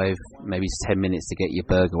you 5, maybe 10 minutes to get your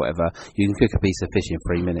burger or whatever. You can cook a piece of fish in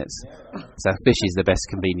 3 minutes. So fish is the best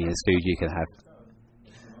convenience food you can have.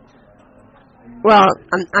 Well,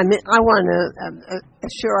 I want to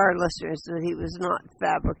assure our listeners that he was not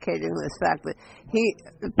fabricating this fact, that he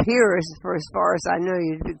appears, for as far as I know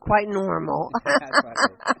you, to be quite normal.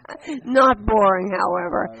 Not boring,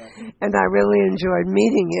 however. And I really enjoyed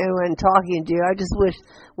meeting you and talking to you. I just wish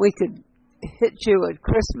we could hit you at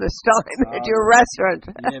Christmas time at your restaurant.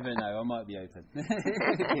 You never know, I might be open.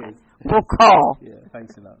 We'll call. Yeah,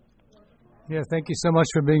 thanks a lot. Yeah, thank you so much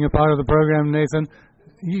for being a part of the program, Nathan.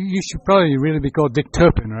 You should probably really be called Dick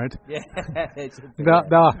Turpin, right? Yeah.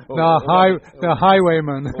 the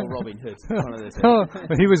highwayman. Or Robin Hood. One of the two.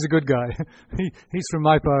 He was a good guy. He's from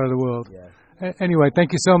my part of the world. Yeah. Anyway,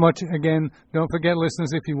 thank you so much again. Don't forget,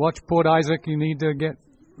 listeners, if you watch Port Isaac, you need to get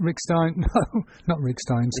Rick Stein. No, not Rick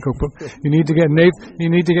Stein's cookbook. You need to get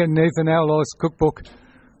Nathan Outlaw's cookbook,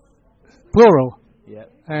 plural. Yeah.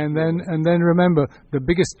 And then remember, the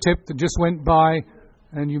biggest tip that just went by,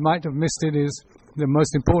 and you might have missed it, is the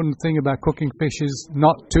most important thing about cooking fish is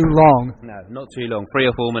not too long. No, not too long. 3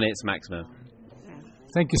 or 4 minutes maximum.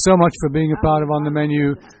 Thank you so much for being a part of On the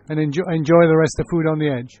Menu, and enjoy the rest of Food on the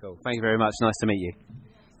Edge. Cool. Thank you very much. Nice to meet you.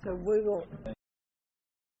 So we will.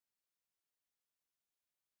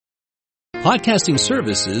 Podcasting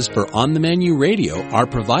services for On the Menu Radio are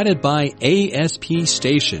provided by ASP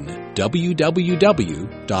Station.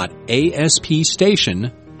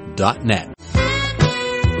 www.aspstation.net.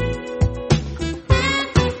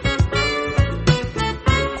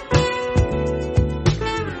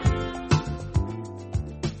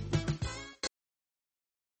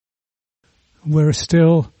 We're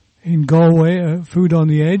still in Galway, Food on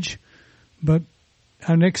the Edge, but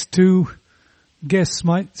our next two guests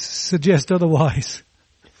might suggest otherwise.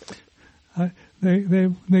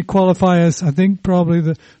 They qualify as, I think, probably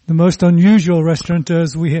the most unusual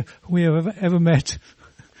restaurateurs we have ever met.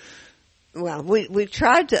 Well, we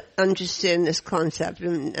tried to understand this concept,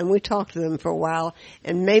 and we talked to them for a while,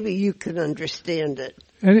 and maybe you could understand it.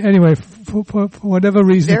 Anyway, for whatever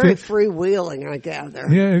reason... Very freewheeling, I gather.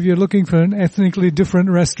 Yeah, if you're looking for an ethnically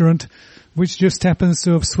different restaurant, which just happens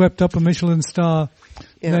to have swept up a Michelin star,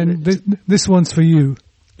 then this one's for you.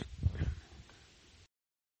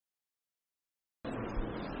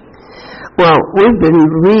 Well, we've been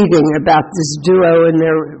reading about this duo in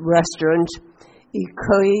their restaurant,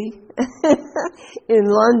 Ecoy, in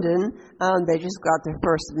London. They just got their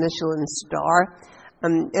first Michelin star.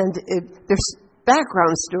 Their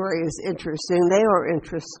background story is interesting. They are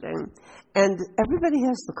interesting. And everybody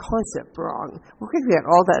has the concept wrong. We're going to get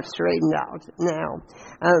all that straightened out now.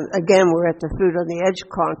 Again, we're at the Food on the Edge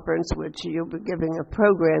conference, which you'll be giving a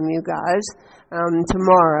program, you guys,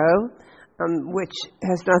 tomorrow. Which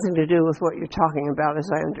has nothing to do with what you're talking about, as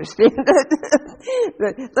I understand it.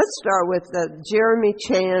 But let's start with Jeremy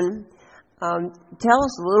Chan. Tell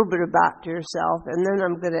us a little bit about yourself, and then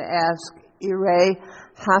I'm going to ask Ire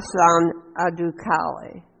Hassan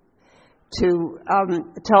Adukali to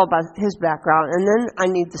tell about his background. And then I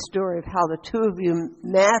need the story of how the two of you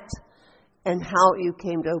met and how you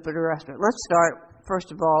came to open a restaurant. Let's start,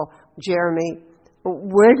 first of all, Jeremy.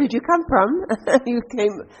 Where did you come from? You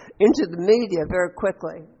came into the media very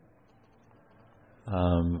quickly.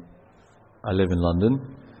 I live in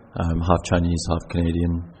London. I'm half Chinese, half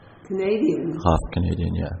Canadian. Canadian? Half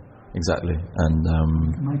Canadian, yeah, exactly. And,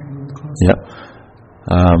 yeah.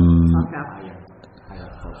 Talk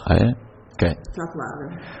louder. Okay. Talk louder.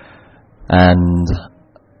 And, Talk louder. yeah. And, Talk louder.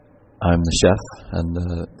 and I'm the chef and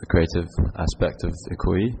the creative aspect of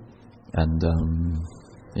Ikoyi, and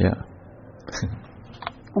yeah.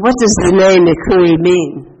 What does the name Ikoyi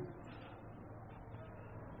mean?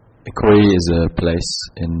 Ikoyi is a place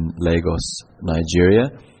in Lagos, Nigeria,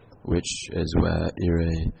 which is where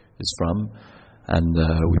Ire is from, and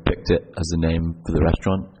we picked it as the name for the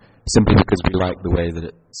restaurant simply because we liked the way that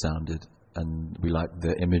it sounded, and we liked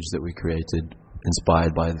the image that we created,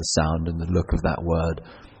 inspired by the sound and the look of that word,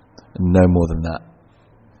 and no more than that.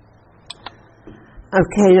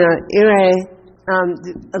 Okay, now, Ire,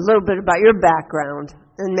 a little bit about your background,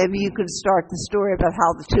 and maybe you could start the story about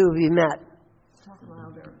how the two of you met.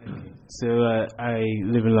 So I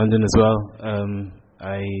live in London as well.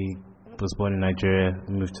 I was born in Nigeria,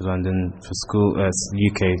 moved to London for school,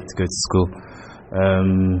 UK to go to school.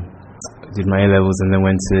 Did my A-levels and then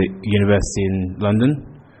went to university in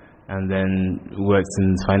London, and then worked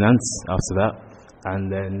in finance after that,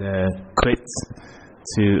 and then quit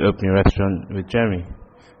to open a restaurant with Jeremy.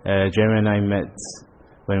 Jeremy and I met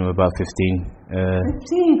when we were about 15.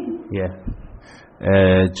 15? Yeah.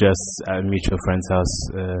 Just at a mutual friend's house.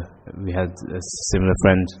 We had a similar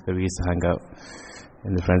friend that we used to hang out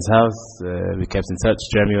in the friend's house. We kept in touch.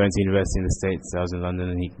 Jeremy went to university in the States. I was in London,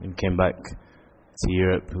 and he came back to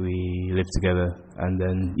Europe. We lived together, and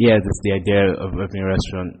then the idea of opening a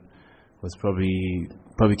restaurant was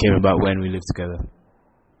probably came about when we lived together.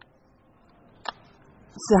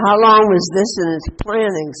 So how long was this in its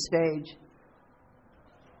planning stage?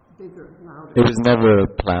 It was never a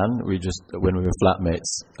plan. When we were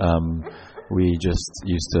flatmates, we just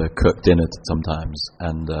used to cook dinner sometimes,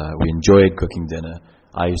 and we enjoyed cooking dinner.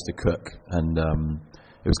 I used to cook, and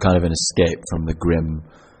it was kind of an escape from the grim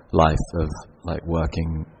life of like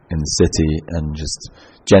working in the city and just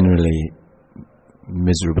generally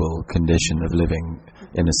miserable condition of living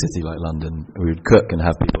in a city like London. We would cook and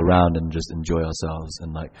have people around and just enjoy ourselves,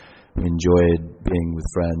 and like we enjoyed being with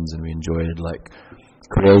friends, and we enjoyed like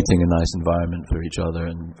creating a nice environment for each other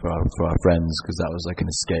and for our friends, because that was like an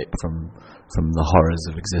escape from the horrors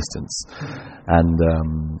of existence. And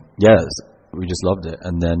we just loved it.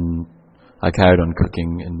 And then I carried on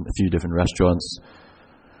cooking in a few different restaurants.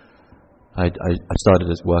 I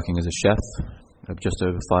started working as a chef just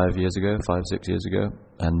over 5, 6 years ago,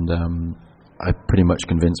 and I pretty much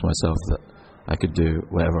convinced myself that I could do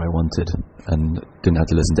whatever I wanted and didn't have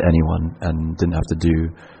to listen to anyone and didn't have to do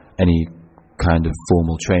any kind of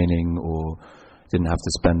formal training, or didn't have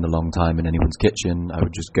to spend a long time in anyone's kitchen. I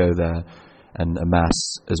would just go there and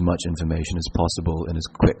amass as much information as possible in as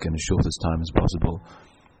quick and as short as time as possible,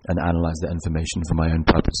 and analyze that information for my own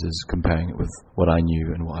purposes, comparing it with what I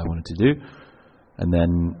knew and what I wanted to do. And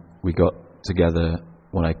then we got together.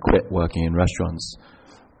 When I quit working in restaurants,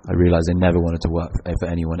 I realized I never wanted to work for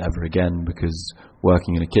anyone ever again, because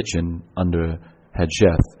working in a kitchen under a head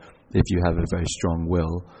chef, if you have a very strong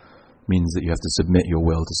will, means that you have to submit your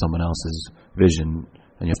will to someone else's vision,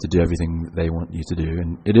 and you have to do everything they want you to do.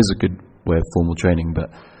 And it is a good way of formal training, but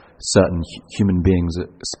certain human beings are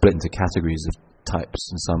split into categories of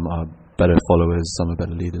types, and some are better followers, some are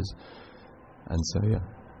better leaders. And so, yeah.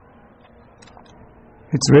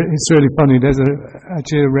 It's really funny. There's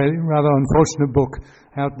actually a rather unfortunate book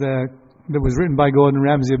out there that was written by Gordon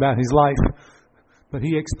Ramsay about his life, but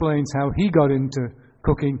he explains how he got into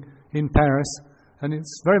cooking in Paris. And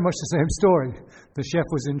it's very much the same story. The chef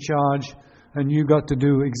was in charge, and you got to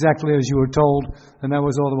do exactly as you were told, and that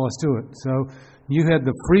was all there was to it. So you had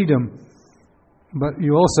the freedom, but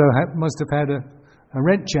you also must have had a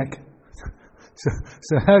rent check.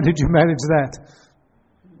 So how did you manage that?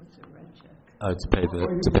 Oh, to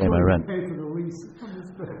pay my rent.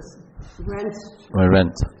 Rent. My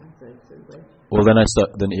rent. Well, then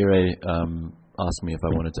Ire asked me if I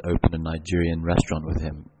wanted to open a Nigerian restaurant with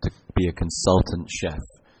him, to be a consultant chef,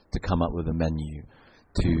 to come up with a menu,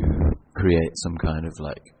 to create some kind of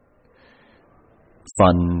like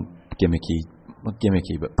fun, not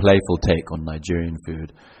gimmicky, but playful take on Nigerian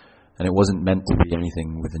food. And it wasn't meant to be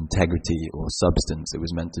anything with integrity or substance. It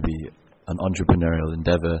was meant to be an entrepreneurial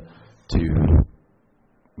endeavor to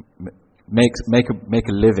make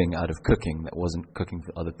a living out of cooking that wasn't cooking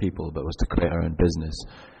for other people, but was to create our own business.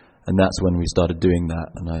 And that's when we started doing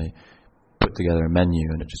that, and I put together a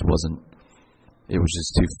menu, and it was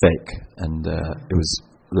just too fake, and it was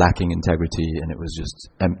lacking integrity, and it was just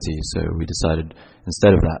empty. So we decided,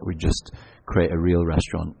 instead of that, we'd just create a real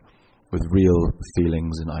restaurant with real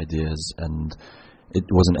feelings and ideas, and it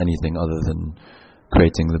wasn't anything other than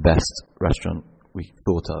creating the best restaurant we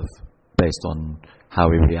thought of, based on how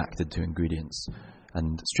we reacted to ingredients,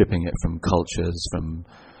 and stripping it from cultures, from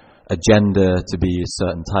agenda to be a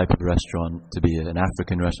certain type of restaurant, to be an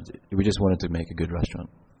African restaurant. We just wanted to make a good restaurant.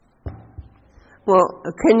 Well,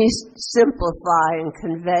 can you simplify and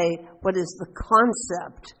convey what is the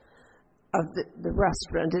concept of the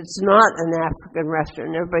restaurant? It's not an African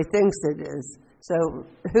restaurant. Everybody thinks it is. So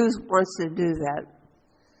who wants to do that?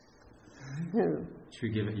 Who? Should we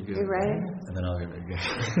give it? You ready? And then I'll give it a go.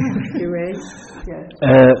 You ready? Yeah.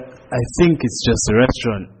 I think it's just a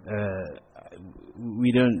restaurant.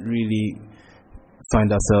 We don't really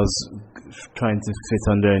find ourselves trying to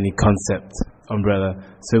fit under any concept umbrella.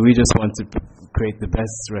 So we just want to create the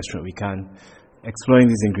best restaurant we can, exploring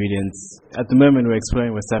these ingredients. At the moment, we're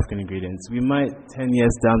exploring West African ingredients. We might, 10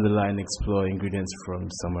 years down the line, explore ingredients from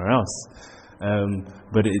somewhere else.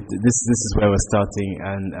 But this is where we're starting,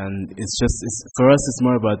 and it's for us, it's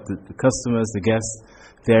more about the customers, the guests,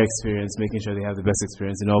 their experience, making sure they have the best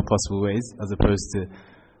experience in all possible ways, as opposed to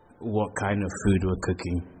what kind of food we're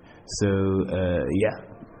cooking. So, yeah.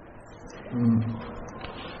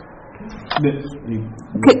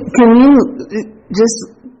 Can you just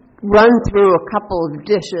run through a couple of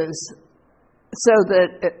dishes so that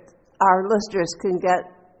our listeners can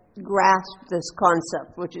grasp this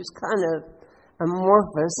concept, which is kind of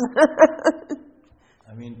amorphous?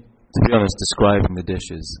 I mean, to be honest, describing the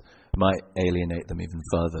dishes might alienate them even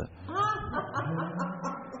further.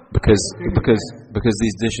 Because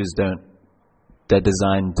these dishes they're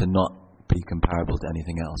designed to not be comparable to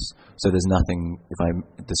anything else. So there's nothing, if I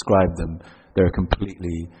describe them, they're a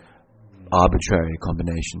completely arbitrary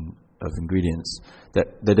combination of ingredients that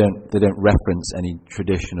they don't reference any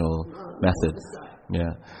traditional method.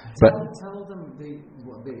 Yeah, but tell them the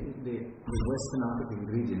Western African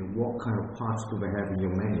ingredient. What kind of parts do they have in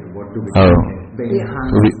your menu? What do they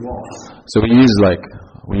enhance what? So we use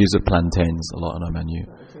the plantains a lot on our menu.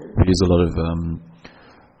 We use a lot of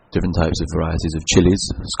different types of varieties of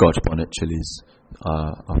chilies. Scotch bonnet chilies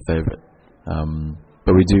are our favorite.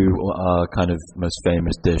 But we do, our kind of most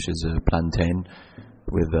famous dish is a plantain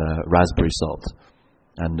with raspberry salt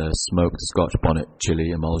and a smoked Scotch bonnet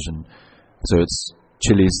chili emulsion. So it's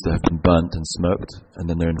chilies that have been burnt and smoked, and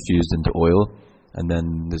then they're infused into oil, and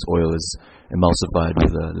then this oil is emulsified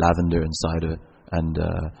with lavender and cider and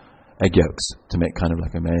egg yolks to make kind of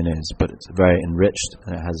like a mayonnaise, but it's very enriched,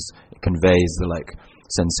 and it conveys the like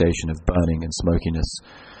sensation of burning and smokiness,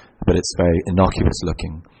 but it's very innocuous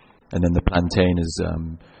looking. And then the plantain is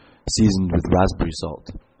seasoned with raspberry salt,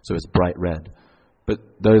 so it's bright red. But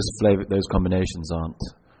those combinations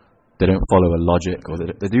they don't follow a logic, or they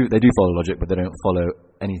do follow logic, but they don't follow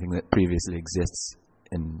anything that previously exists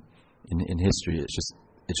in history. It's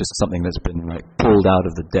just something that's been like pulled out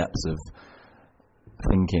of the depths of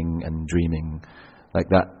thinking and dreaming, like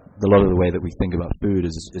that. A lot of the way that we think about food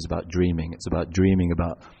is about dreaming. It's about dreaming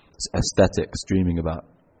about aesthetics, dreaming about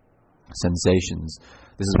sensations.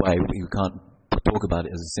 This is why you can't talk about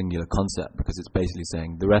it as a singular concept, because it's basically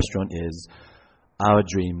saying the restaurant is our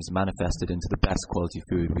dreams manifested into the best quality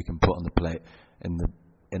food we can put on the plate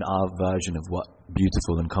in our version of what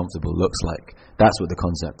beautiful and comfortable looks like. That's what the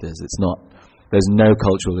concept is. There's no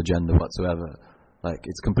cultural agenda whatsoever. Like,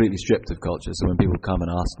 it's completely stripped of culture. So when people come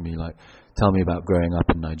and ask me, like, tell me about growing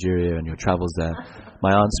up in Nigeria and your travels there,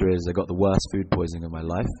 my answer is I got the worst food poisoning of my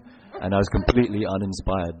life, and I was completely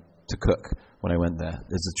uninspired to cook when I went there.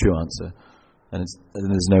 It's a true answer. And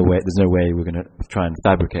there's no way we're going to try and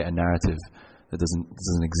fabricate a narrative that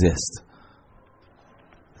doesn't exist.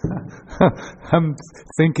 I'm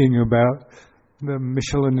thinking about the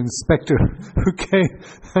Michelin inspector who came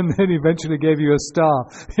and then eventually gave you a star.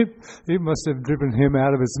 It must have driven him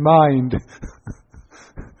out of his mind.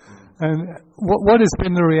 And what has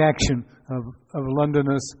been the reaction of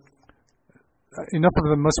Londoners? Enough of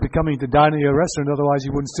them must be coming to dine at your restaurant, otherwise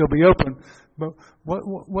you wouldn't still be open. But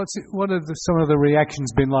what have some of the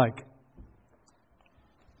reactions been like?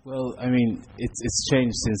 Well, I mean, it's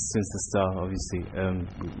changed since the start. Obviously,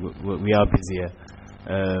 we are busier.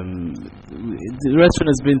 The restaurant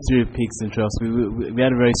has been through peaks and troughs. We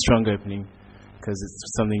had a very strong opening because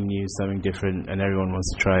it's something new, something different, and everyone wants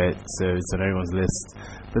to try it. So it's on everyone's list.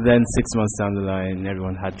 But then 6 months down the line,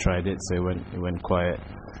 everyone had tried it, so it went quiet,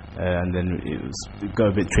 and then it got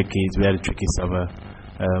a bit tricky. We had a tricky summer,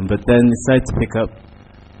 but then it started to pick up.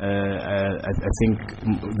 I think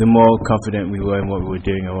the more confident we were in what we were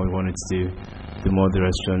doing and what we wanted to do, the more the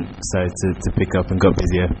restaurant started to pick up and got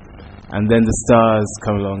busier. And then the stars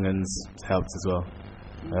come along and helped as well.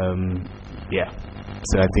 Yeah.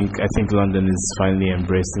 So I think London is finally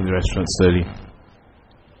embracing the restaurant slowly.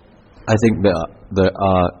 I think that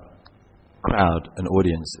our crowd and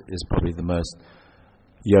audience is probably the most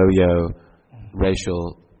yo-yo,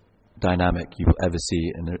 racial, dynamic you will ever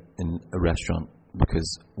see in a restaurant,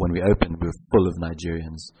 because when we opened, we were full of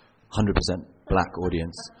Nigerians, 100% black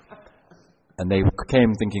audience, and they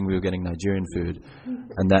came thinking we were getting Nigerian food,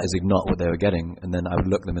 and that is not what they were getting. And then I would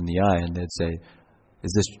look them in the eye, and they'd say,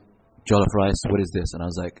 "Is this jollof rice? What is this?" And I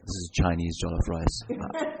was like, "This is Chinese jollof rice."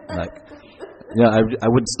 I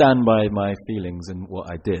would stand by my feelings and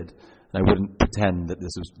what I did. And I wouldn't pretend that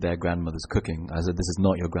this was their grandmother's cooking. I said, "This is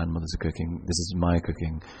not your grandmother's cooking. This is my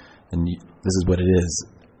cooking, and this is what it is."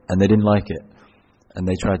 And they didn't like it, and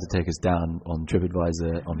they tried to take us down on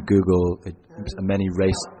TripAdvisor, on Google.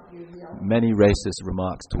 Many racist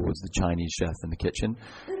remarks towards the Chinese chef in the kitchen.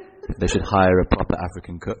 They should hire a proper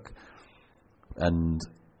African cook. And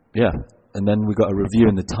then we got a review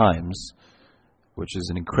in the Times, which is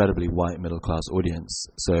an incredibly white middle class audience.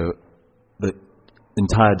 So the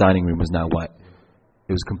entire dining room was now white.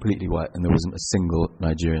 It was completely white, and there wasn't a single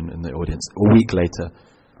Nigerian in the audience. A week later,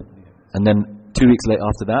 and then 2 weeks later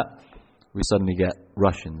after that, we suddenly get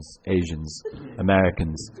Russians, Asians,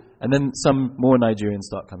 Americans, and then some more Nigerians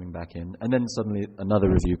start coming back in, and then suddenly another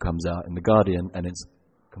review comes out in The Guardian, and it's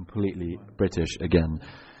completely British again.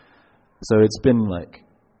 So it's been like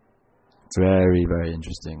very, very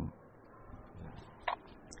interesting.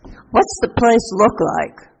 What's the place look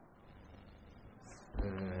like?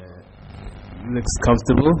 Looks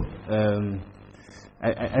comfortable.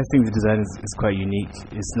 I think the design is quite unique.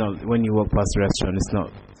 It's not, when you walk past the restaurant,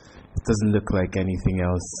 it doesn't look like anything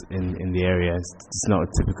else in the area. It's not a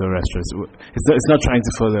typical restaurant. It's not trying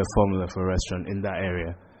to follow a formula for a restaurant in that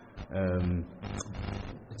area.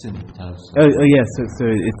 It's in the house. Oh yeah. So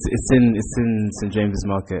it's in St James's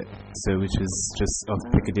Market, which is just off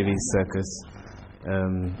Piccadilly Circus,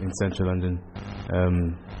 in central London.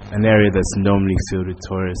 An area that's normally filled with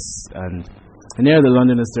tourists, and an area that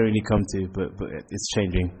Londoners don't really come to, but it's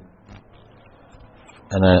changing.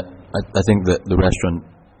 And I think that the restaurant,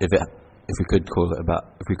 if we could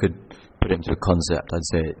put it into a concept, I'd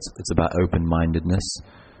say it's about open-mindedness.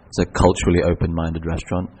 It's a culturally open-minded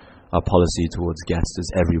restaurant. Our policy towards guests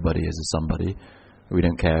is everybody is a somebody. We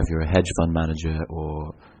don't care if you're a hedge fund manager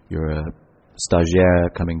or you're a stagiaire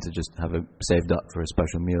coming to just have saved up for a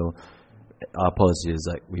special meal. Our policy is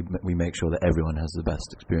like we make sure that everyone has the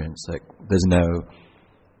best experience. Like there's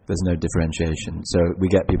no differentiation. So we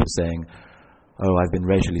get people saying, "Oh, I've been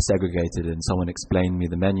racially segregated and someone explained me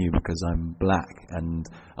the menu because I'm black," and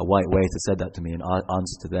a white waiter said that to me, and our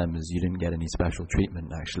answer to them is, "You didn't get any special treatment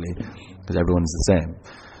actually, because everyone's the same."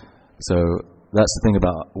 So that's the thing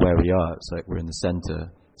about where we are. It's like we're in the centre,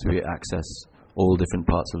 so we access all different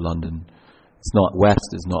parts of London. It's not west,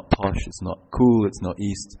 it's not posh, it's not cool, it's not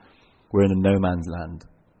east. We're in a no man's land,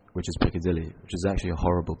 which is Piccadilly, which is actually a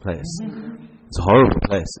horrible place. It's a horrible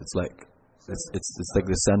place. It's like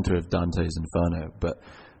the center of Dante's Inferno. But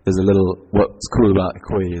there's what's cool about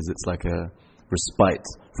Ikoyi is it's like a respite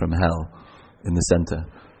from hell in the center.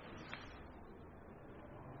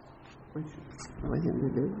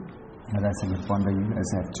 That's a good point that you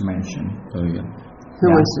guys have to mention. Oh yeah. Who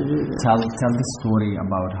wants to do that? Tell the story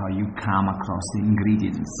about how you come across the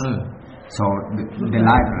ingredients. So the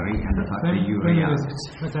library and the fact that you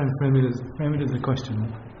frame it as a question.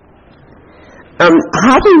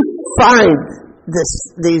 How do you find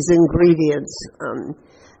these ingredients?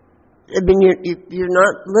 I mean, you're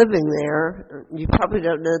not living there. You probably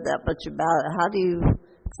don't know that much about it. How do you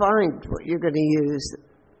find what you're going to use?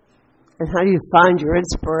 And how do you find your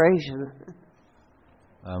inspiration?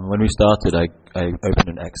 When we started, I opened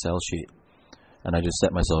an Excel sheet, and I just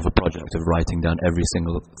set myself a project of writing down every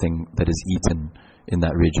single thing that is eaten in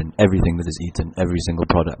that region, everything that is eaten, every single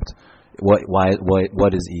product.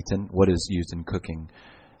 What is eaten, what is used in cooking.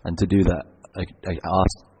 And to do that, I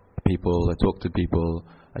asked people, I talked to people,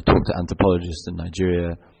 I talked to anthropologists in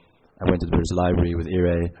Nigeria, I went to the British Library with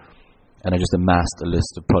Ire, and I just amassed a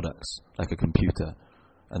list of products, like a computer.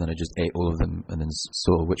 And then I just ate all of them and then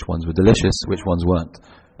saw which ones were delicious, which ones weren't.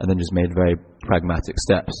 And then just made very pragmatic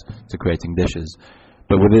steps to creating dishes.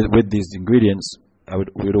 But with these ingredients,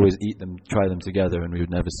 we would always eat them, try them together, and we would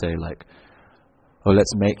never say like, "Oh,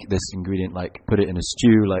 let's make this ingredient, like put it in a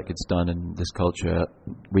stew like it's done in this culture."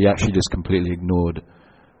 We actually just completely ignored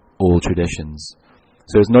all traditions.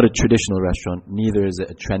 So it's not a traditional restaurant, neither is it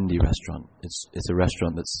a trendy restaurant. It's a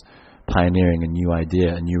restaurant that's pioneering a new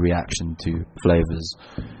idea, a new reaction to flavors.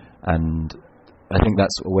 And I think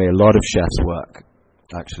that's the way a lot of chefs work,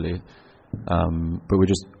 actually. But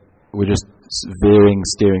we're just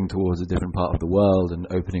steering towards a different part of the world and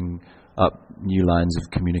opening up new lines of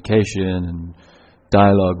communication and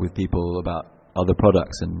dialogue with people about other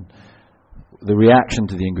products. And the reaction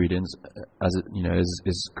to the ingredients, as it,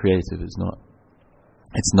 is creative. It's not.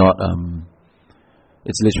 It's not.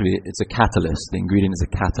 It's a catalyst. The ingredient is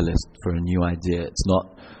a catalyst for a new idea. It's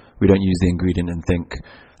not. We don't use the ingredient and think,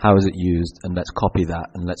 how is it used, and let's copy that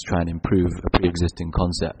and let's try and improve a pre-existing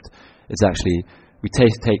concept. It's actually, we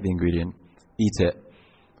take the ingredient, eat it,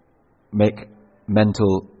 make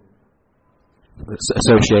mental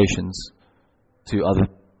associations to other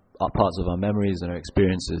parts of our memories and our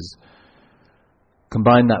experiences,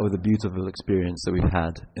 combine that with a beautiful experience that we've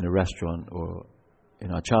had in a restaurant or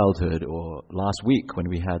in our childhood or last week when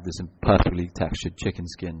we had this perfectly textured chicken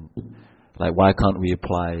skin. Like, why can't we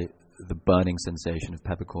apply the burning sensation of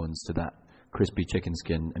peppercorns to that crispy chicken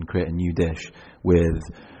skin and create a new dish with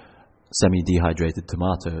semi-dehydrated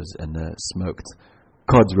tomatoes and a smoked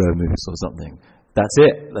cod's roe mousse or something? That's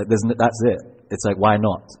it. Like, that's it. It's like, why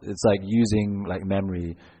not? It's like using like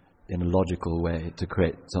memory in a logical way to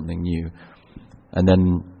create something new. And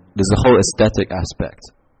then there's the whole aesthetic aspect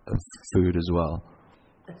of food as well.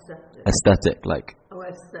 Aesthetic, like. Oh,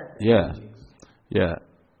 aesthetic. Yeah. Yeah.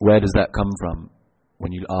 Where does that come from?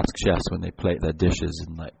 When you ask chefs when they plate their dishes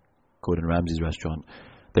in like Gordon Ramsay's restaurant,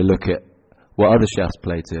 they look at what other chefs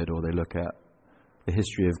plated, or they look at the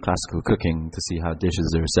history of classical cooking to see how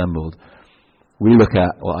dishes are assembled. I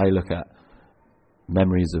look at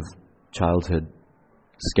memories of childhood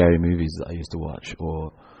scary movies that I used to watch,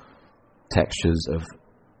 or textures of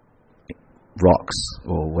rocks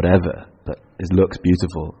or whatever that looks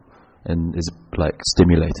beautiful and is like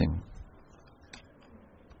stimulating.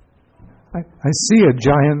 I see a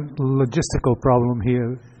giant logistical problem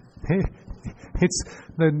here. It's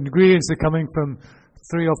the ingredients are coming from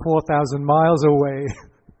 3,000 or 4,000 miles away,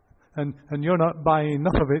 and you're not buying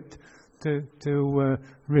enough of it to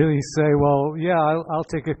really say, well, yeah, I'll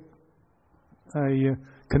take a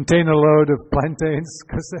container load of plantains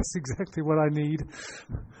because that's exactly what I need.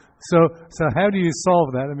 So how do you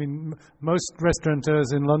solve that? I mean, most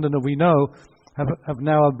restaurateurs in London that we know have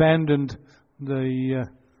now abandoned the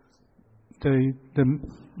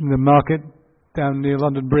market down near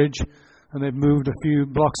London Bridge, and they've moved a few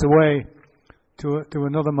blocks away to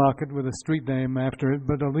another market with a street name after it.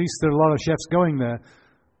 But at least there are a lot of chefs going there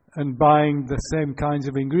and buying the same kinds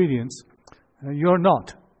of ingredients. You're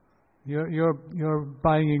not. You're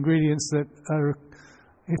buying ingredients that are,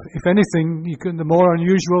 if anything, the more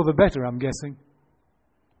unusual, the better, I'm guessing.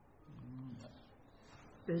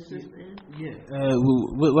 Businessman? Yeah,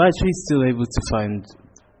 we're actually still able to find,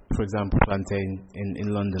 for example, plantain in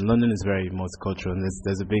London. London is very multicultural, and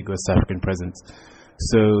there's a big West African presence.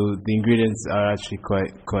 So the ingredients are actually quite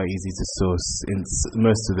easy to source in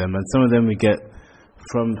most of them, and some of them we get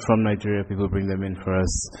from Nigeria. People bring them in for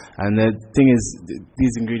us, and the thing is,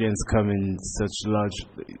 these ingredients come in such large.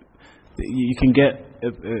 You can get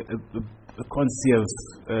a quantity of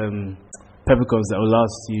peppercorns that will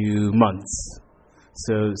last you months.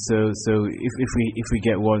 So if we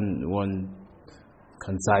get one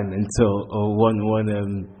consignment or one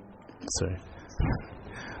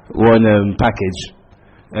package,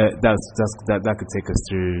 that could take us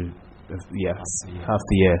through half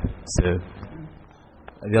the year. So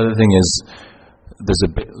the other thing is,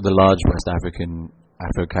 the large West African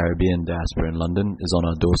Afro-Caribbean diaspora in London is on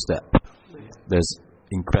our doorstep. There's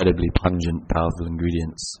incredibly pungent, powerful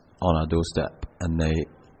ingredients on our doorstep, and they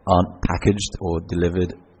aren't packaged or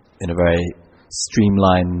delivered in a very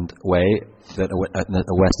streamlined way that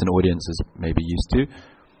a Western audience is maybe used to.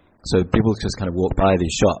 So people just kind of walk by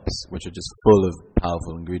these shops, which are just full of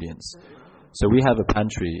powerful ingredients. So we have a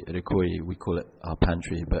pantry at Ikoyi. We call it our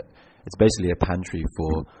pantry, but it's basically a pantry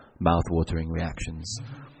for mouth-watering reactions.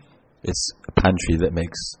 It's a pantry that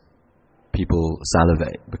makes people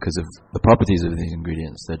salivate because of the properties of these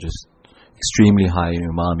ingredients. They're just extremely high in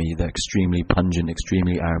umami, they're extremely pungent,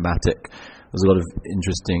 extremely aromatic. There's a lot of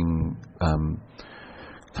interesting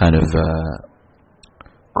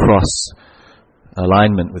cross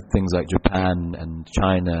alignment with things like Japan and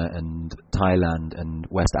China and Thailand and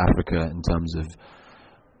West Africa in terms of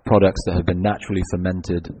products that have been naturally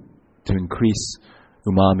fermented to increase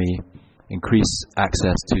umami, increase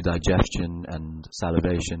access to digestion and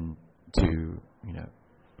salivation to,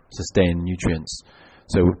 sustain nutrients.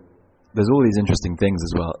 So there's all these interesting things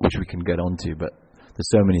as well, which we can get onto, but there's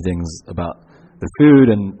so many things about the food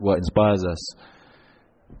and what inspires us.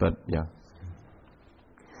 But yeah.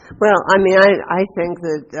 Well, I mean, I think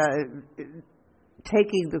that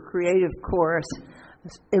taking the creative course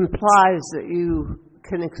implies that you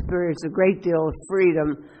can experience a great deal of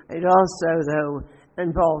freedom. It also, though,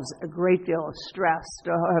 involves a great deal of stress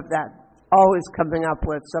to have that always coming up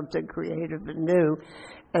with something creative and new.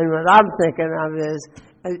 And what I'm thinking of is,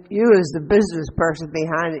 you as the business person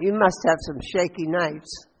behind it, you must have some shaky nights.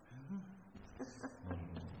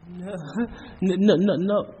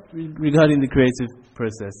 Not regarding the creative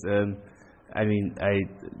process. I mean,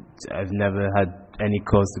 I've never had any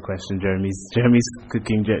cause to question Jeremy's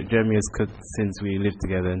cooking. Jeremy has cooked since we lived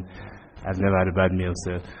together, and I've never had a bad meal.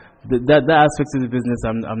 So that aspect of the business,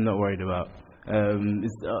 I'm not worried about.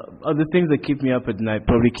 It's other things that keep me up at night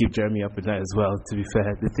probably keep Jeremy up at night as well. To be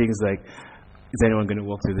fair, the things like, is anyone going to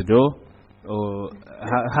walk through the door, or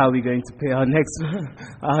how are we going to pay our next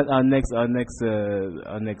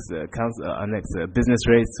business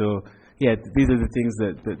rates? So yeah, these are the things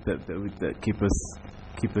that keep us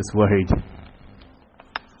worried.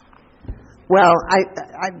 Well,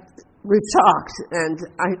 we've talked, and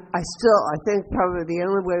I think probably the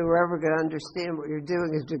only way we're ever going to understand what you're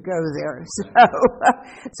doing is to go there.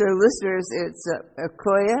 So listeners, it's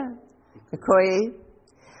Ikoyi,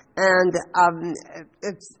 and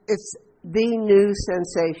it's the new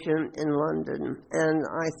sensation in London, and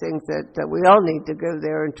I think that we all need to go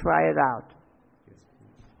there and try it out.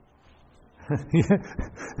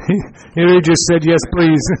 He just said yes,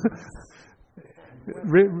 please.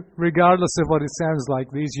 Regardless of what it sounds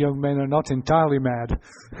like, these young men are not entirely mad.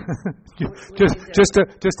 just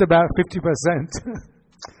about 50%.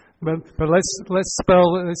 But let's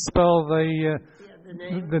spell the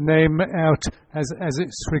name out as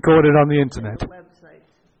it's recorded on the internet.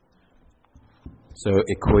 So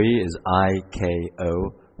Ikoyi is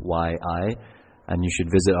IKOYI, and you should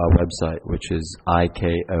visit our website, which is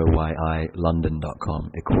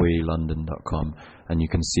ikoyilondon.com, ikoyilondon.com, and you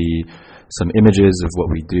can see some images of what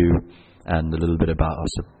we do and a little bit about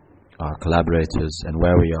our collaborators and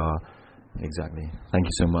where we are. Exactly. Thank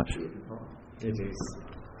you so much. It is.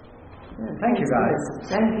 Thank you, guys.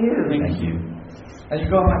 Thank you. Thank you. And you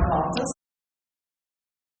got my contest?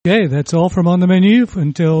 Okay, that's all from On the Menu.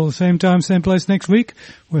 Until the same time, same place next week.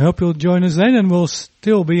 We hope you'll join us then, and we'll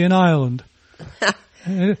still be in Ireland.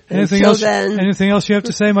 Anything else? Anything else you have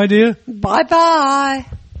to say, my dear? Bye-bye.